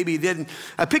seen it, maybe you didn't.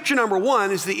 Picture number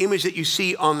one is the image that you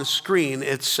see on the screen.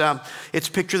 It's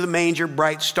picture of the manger,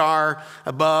 bright star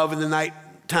above, and the night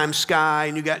nighttime sky,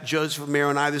 and you got Joseph and Mary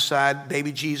on either side,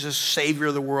 baby Jesus, Savior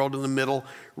of the world in the middle,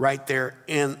 right there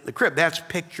in the crib. That's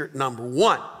picture number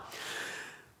one.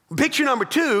 Picture number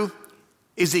two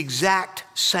is the exact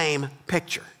same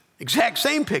picture. Exact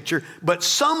same picture, but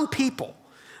some people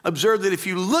observe that if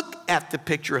you look at the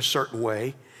picture a certain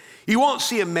way, you won't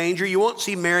see a manger, you won't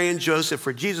see Mary and Joseph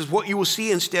or Jesus. What you will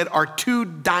see instead are two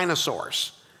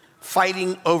dinosaurs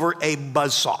fighting over a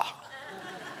buzzsaw.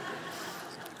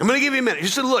 I'm going to give you a minute.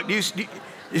 Just to look. Just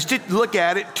to look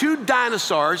at it. Two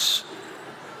dinosaurs.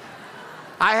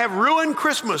 I have ruined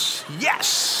Christmas.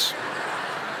 Yes.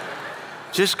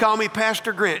 Just call me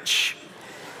Pastor Grinch.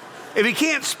 If you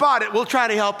can't spot it, we'll try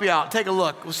to help you out. Take a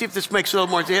look. We'll see if this makes a little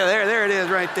more. Yeah, there it is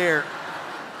right there.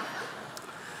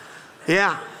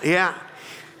 Yeah.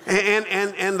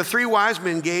 And the three wise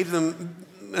men gave them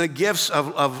gifts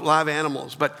of live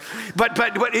animals. But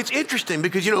it's interesting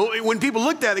because, you know, when people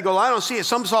looked at it, they go, I don't see it.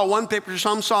 Some saw one picture,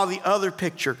 some saw the other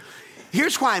picture.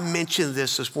 Here's why I mentioned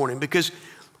this morning, because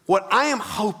what I am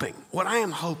hoping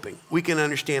we can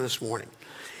understand this morning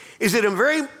is that in a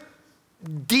very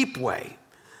deep way,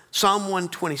 Psalm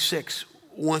 126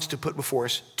 wants to put before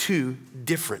us two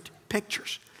different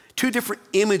pictures, two different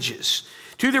images,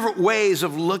 two different ways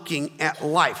of looking at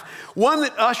life. One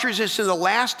that ushers us into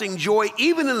lasting joy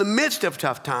even in the midst of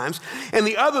tough times, and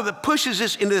the other that pushes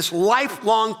us into this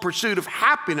lifelong pursuit of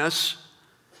happiness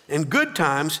and good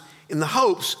times in the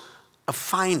hopes of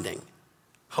finding,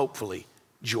 hopefully,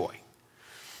 joy.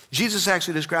 Jesus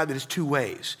actually described it as two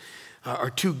ways.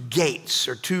 Or two gates,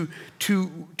 or two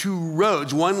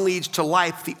roads. One leads to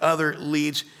life, the other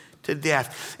leads to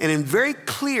death. And in very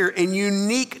clear and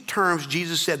unique terms,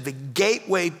 Jesus said the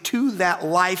gateway to that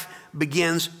life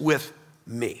begins with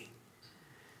me.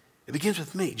 It begins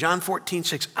with me. John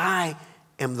 14:6, I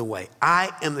am the way,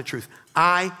 I am the truth,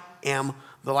 I am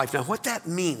the life. Now, what that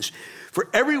means for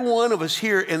every one of us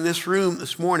here in this room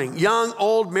this morning, young,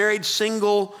 old, married,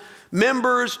 single,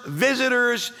 members,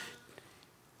 visitors,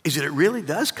 is that it really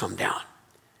does come down.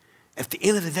 At the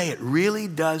end of the day, it really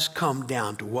does come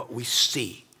down to what we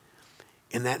see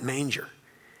in that manger.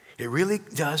 It really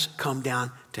does come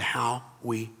down to how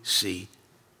we see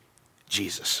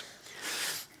Jesus.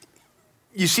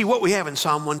 You see, what we have in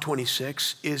Psalm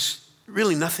 126 is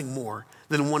really nothing more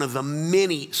than one of the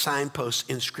many signposts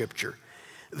in Scripture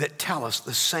that tell us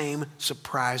the same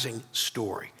surprising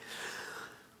story.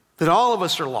 That all of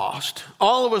us are lost.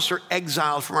 All of us are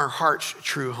exiled from our heart's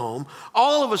true home.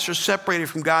 All of us are separated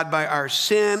from God by our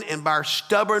sin and by our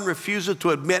stubborn refusal to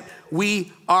admit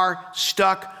we are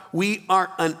stuck. We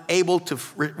are unable to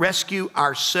rescue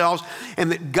ourselves.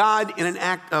 And that God, in an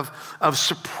act of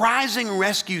surprising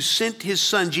rescue, sent his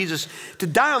son Jesus to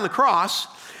die on the cross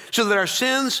so that our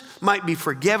sins might be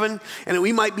forgiven and that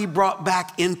we might be brought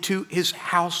back into his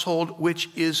household, which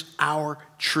is our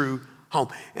true home.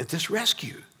 And this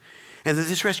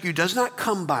rescue does not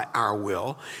come by our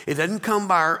will. It doesn't come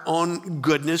by our own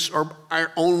goodness or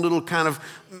our own little kind of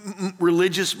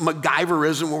religious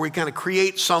MacGyverism where we kind of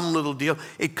create some little deal.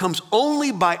 It comes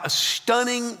only by a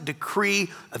stunning decree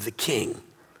of the King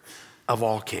of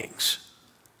all kings.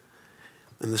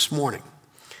 And this morning,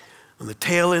 on the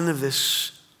tail end of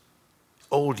this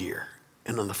old year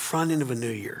and on the front end of a new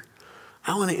year,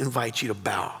 I want to invite you to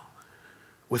bow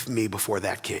with me before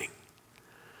that King.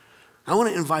 I want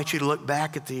to invite you to look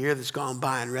back at the year that's gone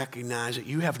by and recognize that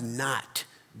you have not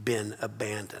been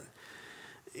abandoned.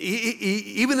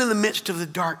 Even in the midst of the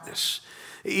darkness,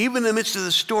 even in the midst of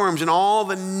the storms and all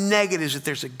the negatives, that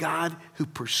there's a God who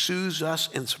pursues us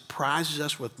and surprises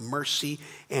us with mercy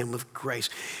and with grace.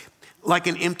 Like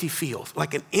an empty field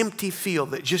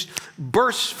that just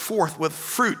bursts forth with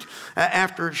fruit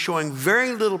after showing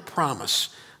very little promise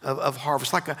of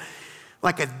harvest.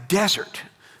 Like a desert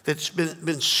that's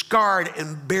been scarred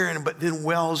and barren, but then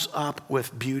wells up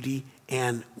with beauty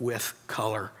and with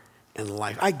color and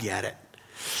life. I get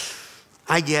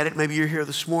it. Maybe you're here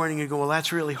this morning and you go, well,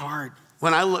 that's really hard.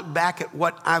 When I look back at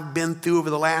what I've been through over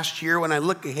the last year, when I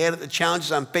look ahead at the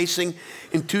challenges I'm facing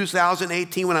in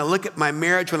 2018, when I look at my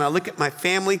marriage, when I look at my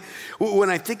family,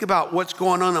 when I think about what's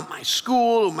going on at my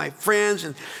school, with my friends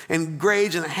and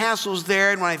grades and the hassles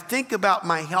there, and when I think about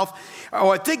my health,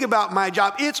 or I think about my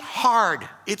job, it's hard.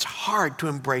 It's hard to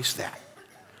embrace that.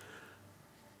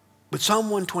 But Psalm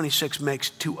 126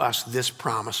 makes to us this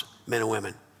promise, men and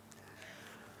women,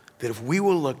 that if we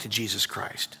will look to Jesus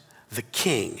Christ, the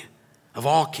King of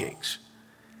all kings,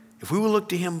 if we will look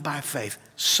to him by faith,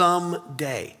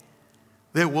 someday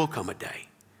there will come a day.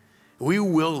 We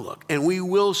will look and we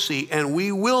will see and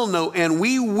we will know and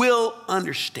we will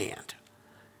understand.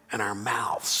 And our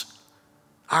mouths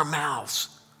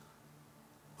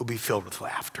will be filled with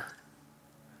laughter.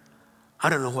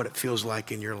 I don't know what it feels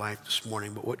like in your life this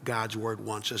morning, but what God's word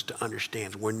wants us to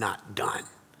understand, we're not done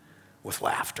with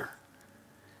laughter.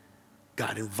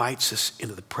 God invites us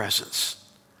into the presence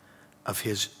of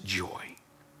his joy,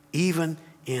 even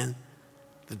in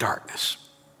the darkness.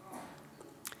 I'm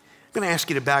going to ask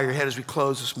you to bow your head as we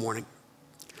close this morning,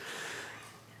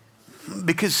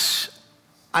 because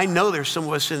I know there's some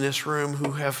of us in this room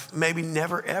who have maybe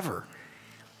never, ever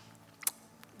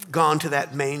gone to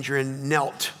that manger and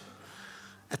knelt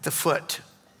at the foot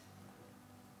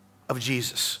of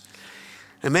Jesus.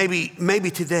 And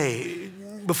maybe today,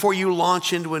 before you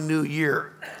launch into a new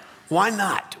year, why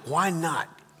not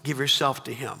give yourself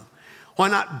to him? Why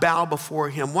not bow before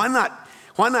him? Why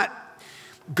not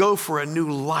go for a new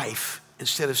life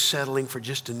instead of settling for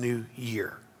just a new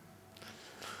year?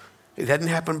 It doesn't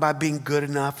happen by being good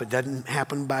enough. It doesn't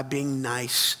happen by being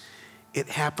nice. It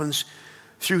happens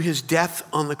through his death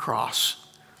on the cross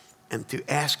and through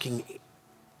asking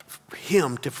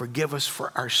him to forgive us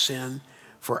for our sin,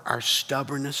 for our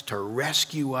stubbornness, to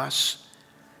rescue us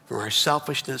from our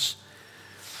selfishness,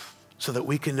 so that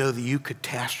we can know the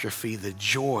eucatastrophe, the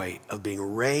joy of being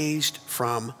raised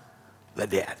from the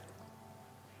dead.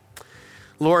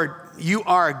 Lord, you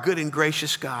are a good and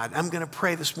gracious God. I'm going to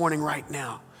pray this morning right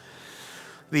now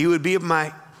that you would be of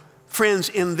my friends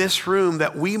in this room,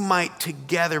 that we might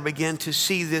together begin to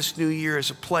see this new year as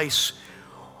a place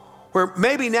where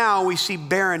maybe now we see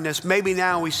barrenness, maybe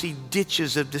now we see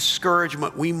ditches of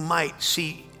discouragement. We might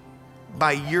see,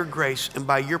 by your grace and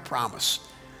by your promise,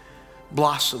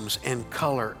 blossoms and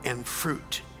color and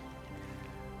fruit.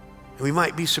 And we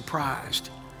might be surprised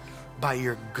by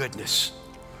your goodness.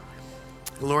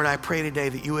 Lord, I pray today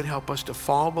that you would help us to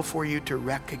fall before you, to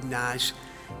recognize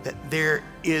that there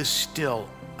is still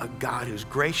a God who's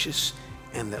gracious,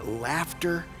 and that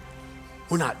laughter,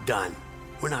 we're not done.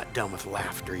 We're not done with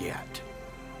laughter yet.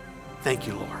 Thank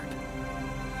you, Lord.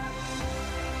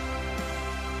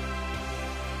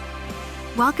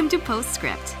 Welcome to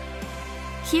Postscript.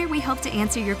 Here we hope to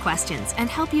answer your questions and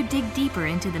help you dig deeper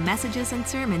into the messages and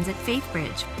sermons at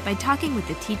Faithbridge by talking with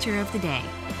the teacher of the day.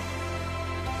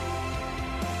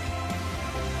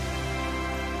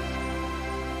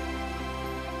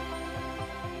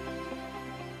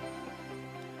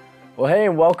 Well, hey,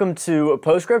 and welcome to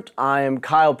Postscript. I am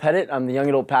Kyle Pettit. I'm the young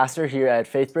adult pastor here at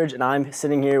Faithbridge, and I'm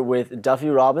sitting here with Duffy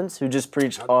Robbins, who just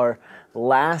preached our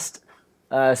last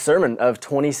sermon of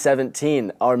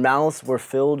 2017. Our mouths were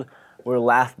filled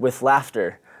with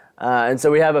laughter. And so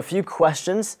we have a few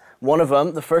questions. One of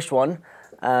them, the first one,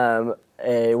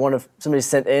 somebody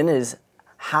sent in is,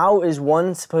 how is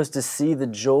one supposed to see the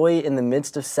joy in the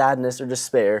midst of sadness or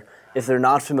despair if they're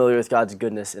not familiar with God's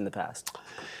goodness in the past?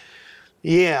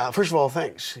 Yeah, first of all,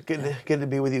 thanks. Good to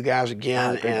be with you guys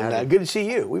again, and good to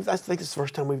see you. I think it's the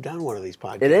first time we've done one of these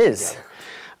podcasts. It is.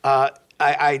 I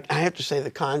have to say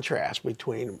the contrast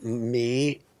between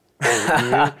me and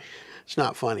you, it's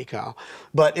not funny, Kyle.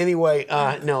 But anyway,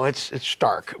 no, it's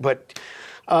stark. But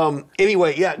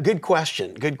anyway, yeah, good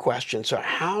question. So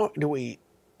how do we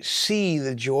see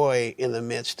the joy in the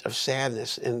midst of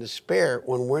sadness and despair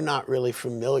when we're not really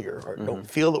familiar or don't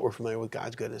feel that we're familiar with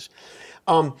God's goodness?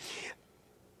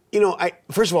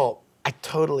 First of all, I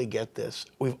totally get this.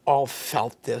 We've all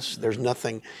felt this. There's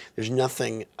nothing,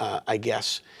 I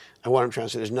guess, what I'm trying to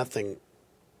say, there's nothing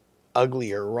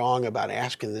ugly or wrong about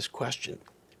asking this question.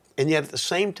 And yet at the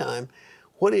same time,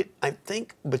 what it, I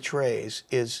think, betrays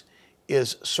is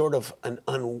sort of an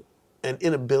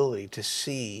inability to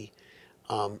see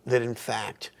that in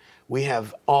fact, we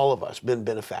have, all of us, been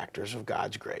benefactors of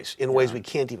God's grace in ways we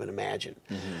can't even imagine.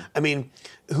 I mean,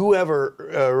 whoever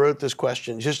wrote this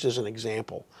question, just as an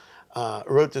example,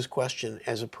 wrote this question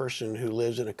as a person who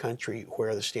lives in a country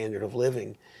where the standard of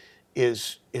living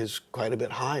is quite a bit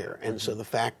higher. And so the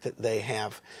fact that they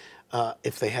have,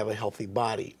 if they have a healthy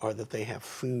body, or that they have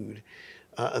food,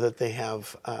 that they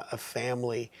have a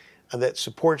family that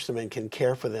supports them and can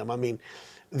care for them. I mean,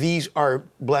 these are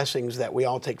blessings that we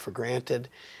all take for granted.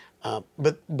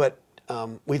 But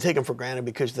we take them for granted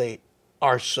because they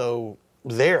are so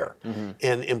there.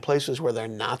 And in places where they're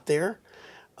not there,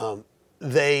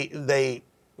 they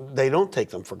don't take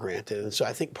them for granted. And so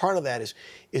I think part of that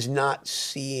is not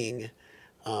seeing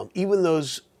even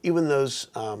those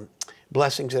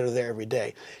blessings that are there every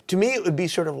day. To me, it would be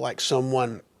sort of like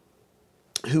someone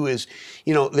who is,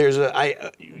 there's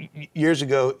years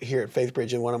ago here at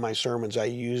Faithbridge, in one of my sermons, I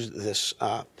used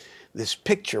this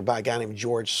picture by a guy named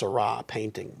George Seurat,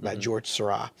 painting by George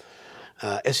Seurat,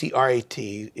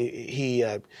 S-E-R-A-T.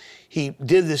 He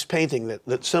did this painting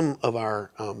that some of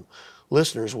our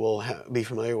listeners will be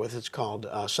familiar with. It's called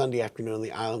Sunday Afternoon on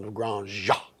the Island of Grand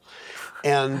Ja.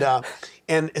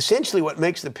 And essentially what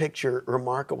makes the picture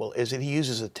remarkable is that he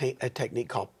uses a technique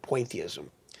called pointillism.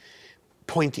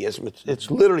 Pointillism,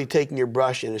 it's literally taking your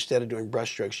brush and instead of doing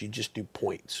brush strokes, you just do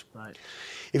points. Right.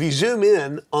 If you zoom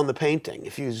in on the painting,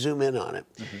 if you zoom in on it,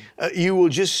 you will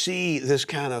just see this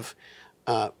kind of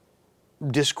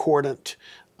discordant,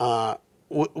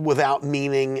 without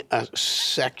meaning, a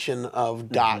section of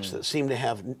dots that seem to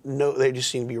have they just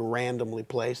seem to be randomly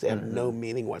placed. They have no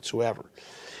meaning whatsoever.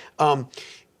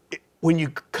 When you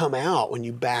come out, when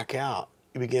you back out,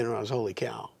 you begin to realize, holy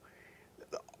cow.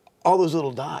 All those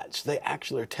little dots, they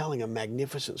actually are telling a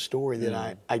magnificent story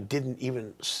that I didn't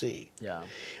even see. Yeah.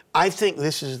 I think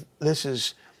this is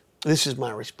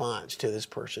my response to this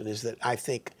person, is that I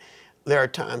think there are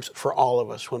times for all of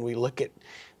us when we look at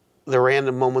the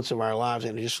random moments of our lives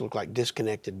and it just look like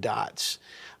disconnected dots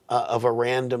of a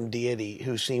random deity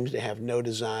who seems to have no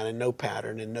design and no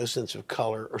pattern and no sense of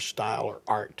color or style or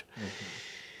art.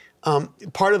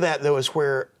 Part of that, though, is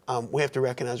where we have to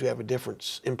recognize we have a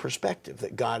difference in perspective,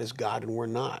 that God is God and we're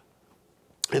not.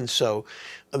 And so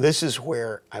this is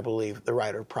where I believe the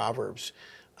writer of Proverbs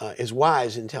is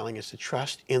wise in telling us to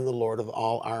trust in the Lord of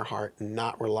all our heart and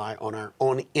not rely on our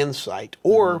own insight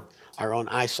or our own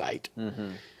eyesight.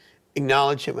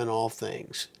 Acknowledge him in all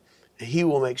things. He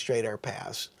will make straight our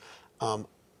paths.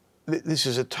 This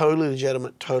is a totally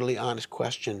legitimate, totally honest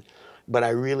question, but I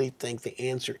really think the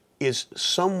answer is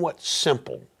somewhat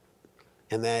simple,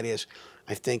 and that is,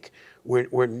 I think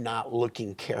we're not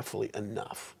looking carefully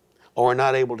enough, or we're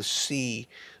not able to see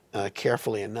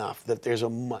carefully enough that there's a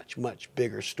much, much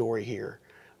bigger story here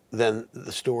than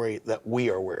the story that we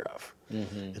are aware of.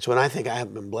 And so when I think I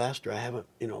haven't been blessed, or I haven't,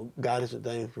 God hasn't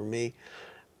done anything for me,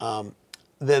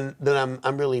 then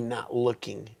I'm really not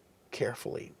looking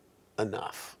carefully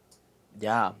enough.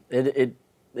 Yeah, it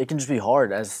can just be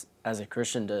hard as a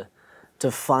Christian to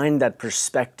find that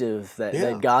perspective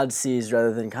that God sees,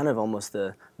 rather than kind of almost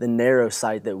the narrow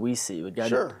sight that we see. But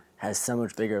God has so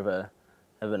much bigger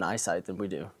of an eyesight than we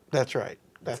do. That's right.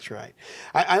 That's right.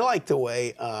 I like the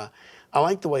way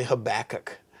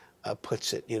Habakkuk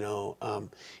puts it.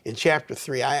 In chapter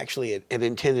 3, I actually had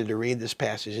intended to read this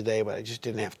passage today, but I just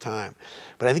didn't have time.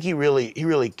 But I think he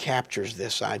really captures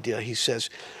this idea. He says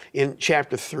in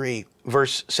chapter 3,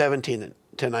 verse 17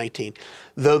 to 19,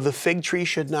 though the fig tree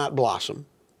should not blossom,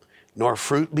 nor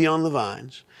fruit be on the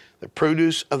vines, the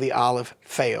produce of the olive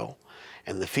fail,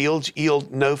 and the fields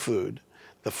yield no food,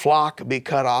 the flock be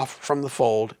cut off from the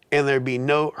fold, and there be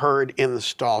no herd in the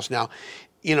stalls. Now,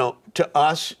 to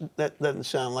us, that doesn't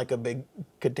sound like a big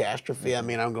catastrophe. I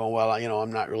mean, I'm going, well,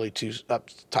 I'm not really too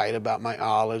uptight about my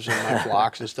olives and my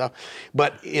flocks and stuff.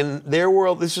 But in their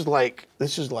world, this is like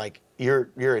you're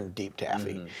in deep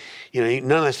taffy.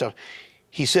 None of that stuff.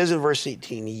 He says in verse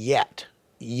 18, yet.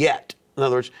 In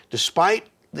other words, despite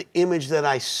the image that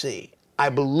I see, I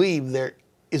believe there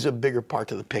is a bigger part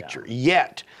to the picture.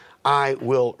 Yet I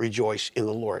will rejoice in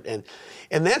the Lord. And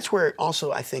that's where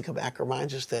also I think Habakkuk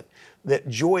reminds us that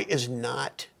joy is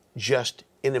not just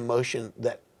an emotion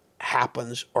that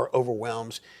happens or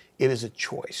overwhelms. It is a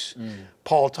choice.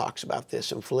 Paul talks about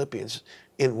this in Philippians.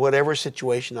 In whatever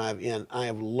situation I'm in, I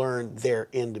have learned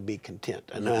therein to be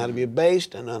content. I know how to be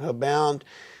abased. I know how to abound.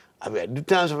 I've had good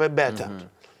times, I've had bad times.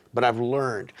 But I've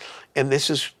learned. And this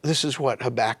is what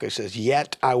Habakkuk says,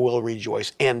 yet I will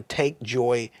rejoice and take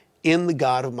joy in the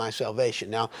God of my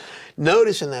salvation. Now,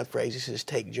 notice in that phrase, he says,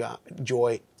 take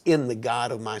joy in the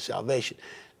God of my salvation.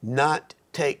 Not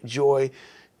take joy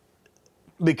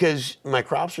because my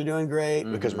crops are doing great,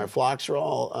 because my flocks are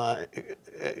all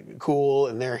cool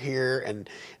and they're here,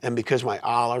 and because my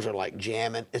olives are like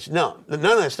jamming. None of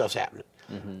that stuff's happening.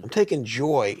 I'm taking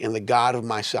joy in the God of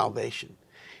my salvation.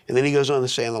 And then he goes on to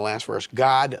say in the last verse,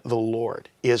 God the Lord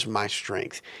is my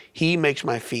strength. He makes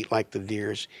my feet like the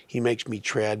deer's. He makes me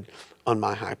tread on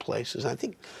my high places. I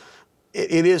think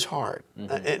it is hard.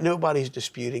 Nobody's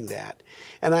disputing that.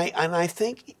 And I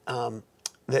think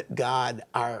that God,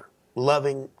 our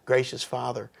loving, gracious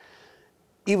Father,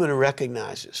 even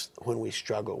recognizes when we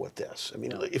struggle with this. I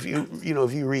mean, if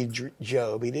you read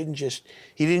Job, he didn't just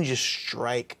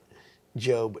strike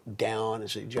Job down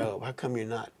and say, Job, how come you're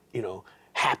not,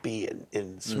 happy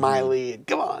and smiley, and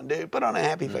come on, dude, put on a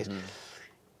happy face.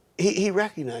 He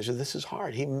recognizes this is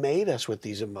hard. He made us with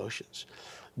these emotions.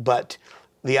 But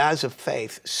the eyes of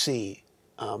faith see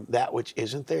that which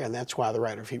isn't there, and that's why the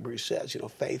writer of Hebrews says,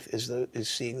 faith is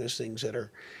seeing those things that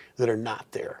are not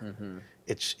there.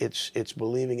 It's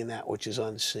believing in that which is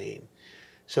unseen.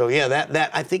 So yeah,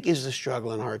 that I think is the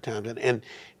struggle in hard times, and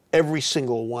every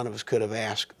single one of us could have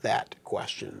asked that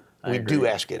question We do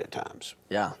ask it at times.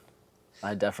 Yeah,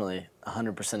 I definitely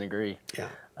 100% agree. Yeah.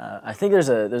 I think there's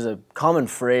a common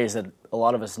phrase that a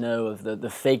lot of us know of the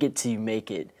fake it till you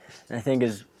make it, and I think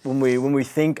is when we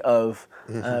think of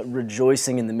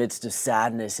rejoicing in the midst of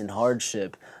sadness and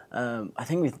hardship, I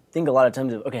think we think a lot of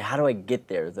times of, okay, how do I get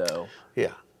there though?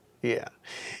 Yeah.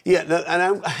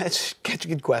 And that's a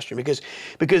good question because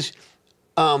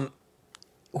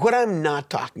what I'm not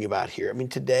talking about here, I mean,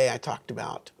 today I talked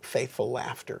about faithful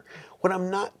laughter. What I'm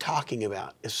not talking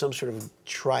about is some sort of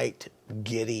trite,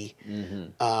 giddy,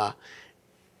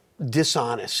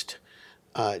 dishonest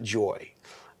joy.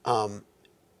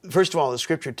 First of all, the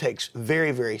Scripture takes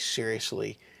very, very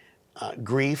seriously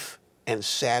grief and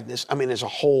sadness. I mean, there's a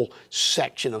whole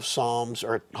section of Psalms,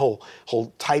 or a whole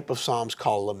type of Psalms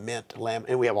called lament,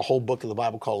 and we have a whole book in the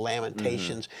Bible called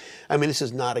Lamentations. I mean, this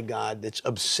is not a God that's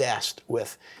obsessed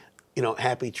with,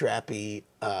 happy, trappy,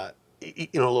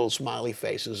 little smiley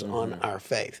faces on our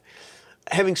faith.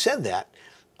 Having said that,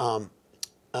 I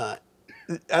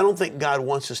don't think God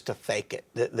wants us to fake it.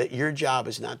 That your job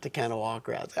is not to kind of walk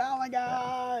around and say, oh my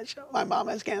gosh, my mom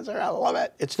has cancer, I love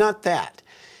it. It's not that.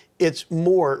 It's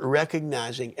more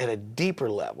recognizing at a deeper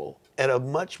level, at a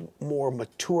much more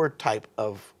mature type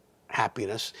of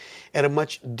happiness, at a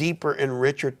much deeper and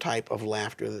richer type of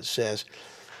laughter that says,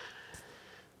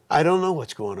 I don't know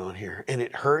what's going on here, and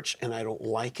it hurts, and I don't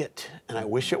like it, and I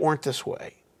wish it weren't this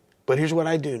way. But here's what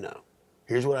I do know.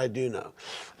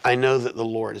 I know that the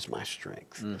Lord is my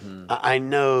strength. I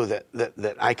know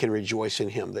that I can rejoice in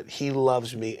Him, that He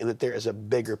loves me, and that there is a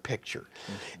bigger picture.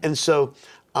 And so,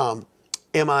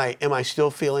 am I still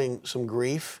feeling some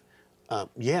grief?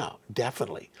 Yeah,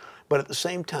 definitely. But at the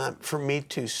same time, for me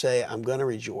to say I'm going to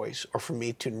rejoice, or for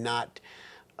me to not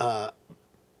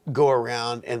go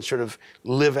around and sort of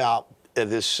live out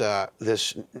this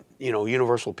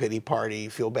universal pity party,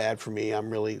 feel bad for me, I'm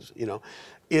really,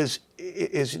 is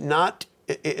not.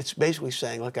 It's basically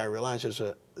saying, look, I realize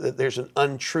there's an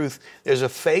untruth, there's a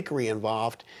fakery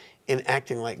involved in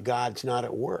acting like God's not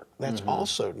at work. That's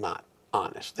also not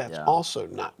honest. That's also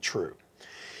not true.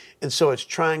 And so it's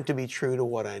trying to be true to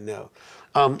what I know.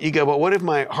 You go, but what if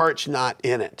my heart's not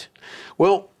in it?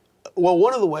 Well,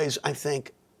 one of the ways I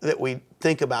think that we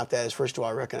think about that is, first of all,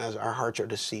 I recognize our hearts are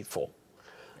deceitful.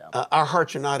 Our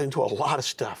hearts are not into a lot of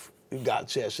stuff God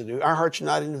says to do. Our hearts are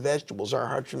not into vegetables. Our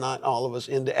hearts are not, all of us,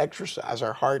 into exercise.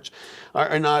 Our hearts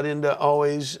are not into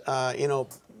always,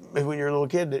 when you're a little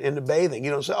kid, into bathing.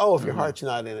 You don't say, oh, if your heart's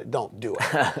not in it, don't do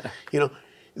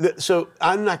it. So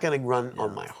I'm not going to run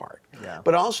on my heart.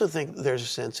 But I also think there's a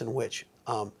sense in which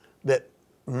that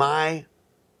my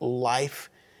life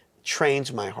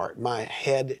trains my heart. My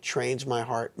head trains my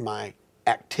heart. My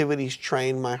activities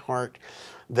train my heart.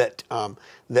 That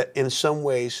in some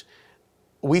ways,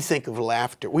 we think of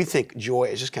laughter, we think joy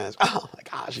is just kind of, oh my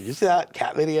gosh, did you see that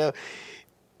cat video?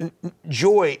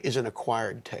 Joy is an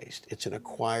acquired taste. It's an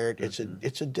acquired, it's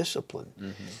a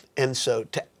discipline. And so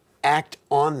to act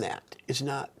on that is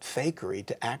not fakery.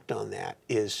 To act on that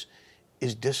is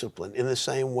discipline. In the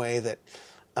same way that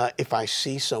if I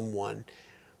see someone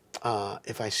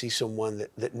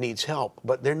that needs help,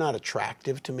 but they're not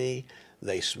attractive to me,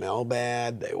 they smell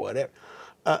bad, they whatever,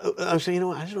 I'm saying,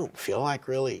 I just don't feel like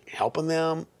really helping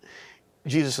them.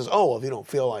 Jesus says, oh, well, if you don't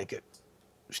feel like it,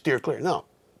 steer clear. No,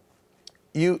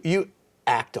 you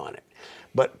act on it.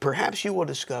 But perhaps you will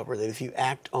discover that if you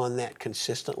act on that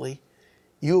consistently,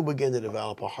 you will begin to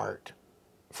develop a heart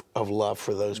of love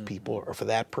for those people or for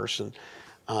that person,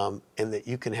 and that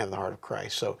you can have the heart of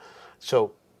Christ.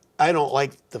 So I don't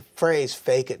like the phrase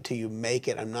 "fake it till you make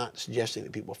it." I'm not suggesting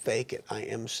that people fake it. I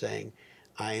am saying,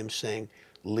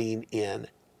 lean in,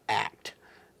 act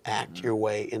your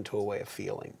way into a way of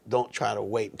feeling. Don't try to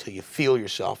wait until you feel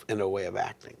yourself into a way of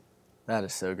acting. That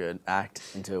is so good. Act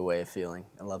into a way of feeling.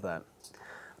 I love that.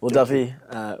 Well, Duffy,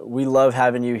 we love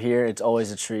having you here. It's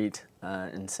always a treat.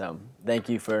 And so thank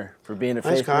you for being at Faithbridge.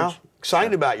 Thanks, Kyle.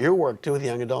 Excited about your work, too, with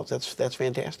young adults. That's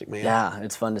fantastic, man. Yeah,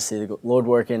 it's fun to see the Lord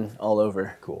working all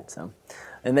over. Cool. So,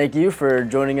 and thank you for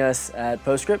joining us at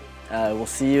Postscript. We'll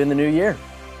see you in the new year.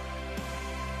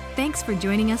 Thanks for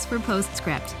joining us for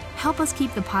Postscript. Help us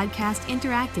keep the podcast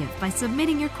interactive by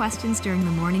submitting your questions during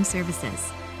the morning services.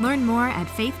 Learn more at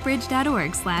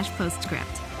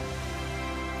faithbridge.org/postscript.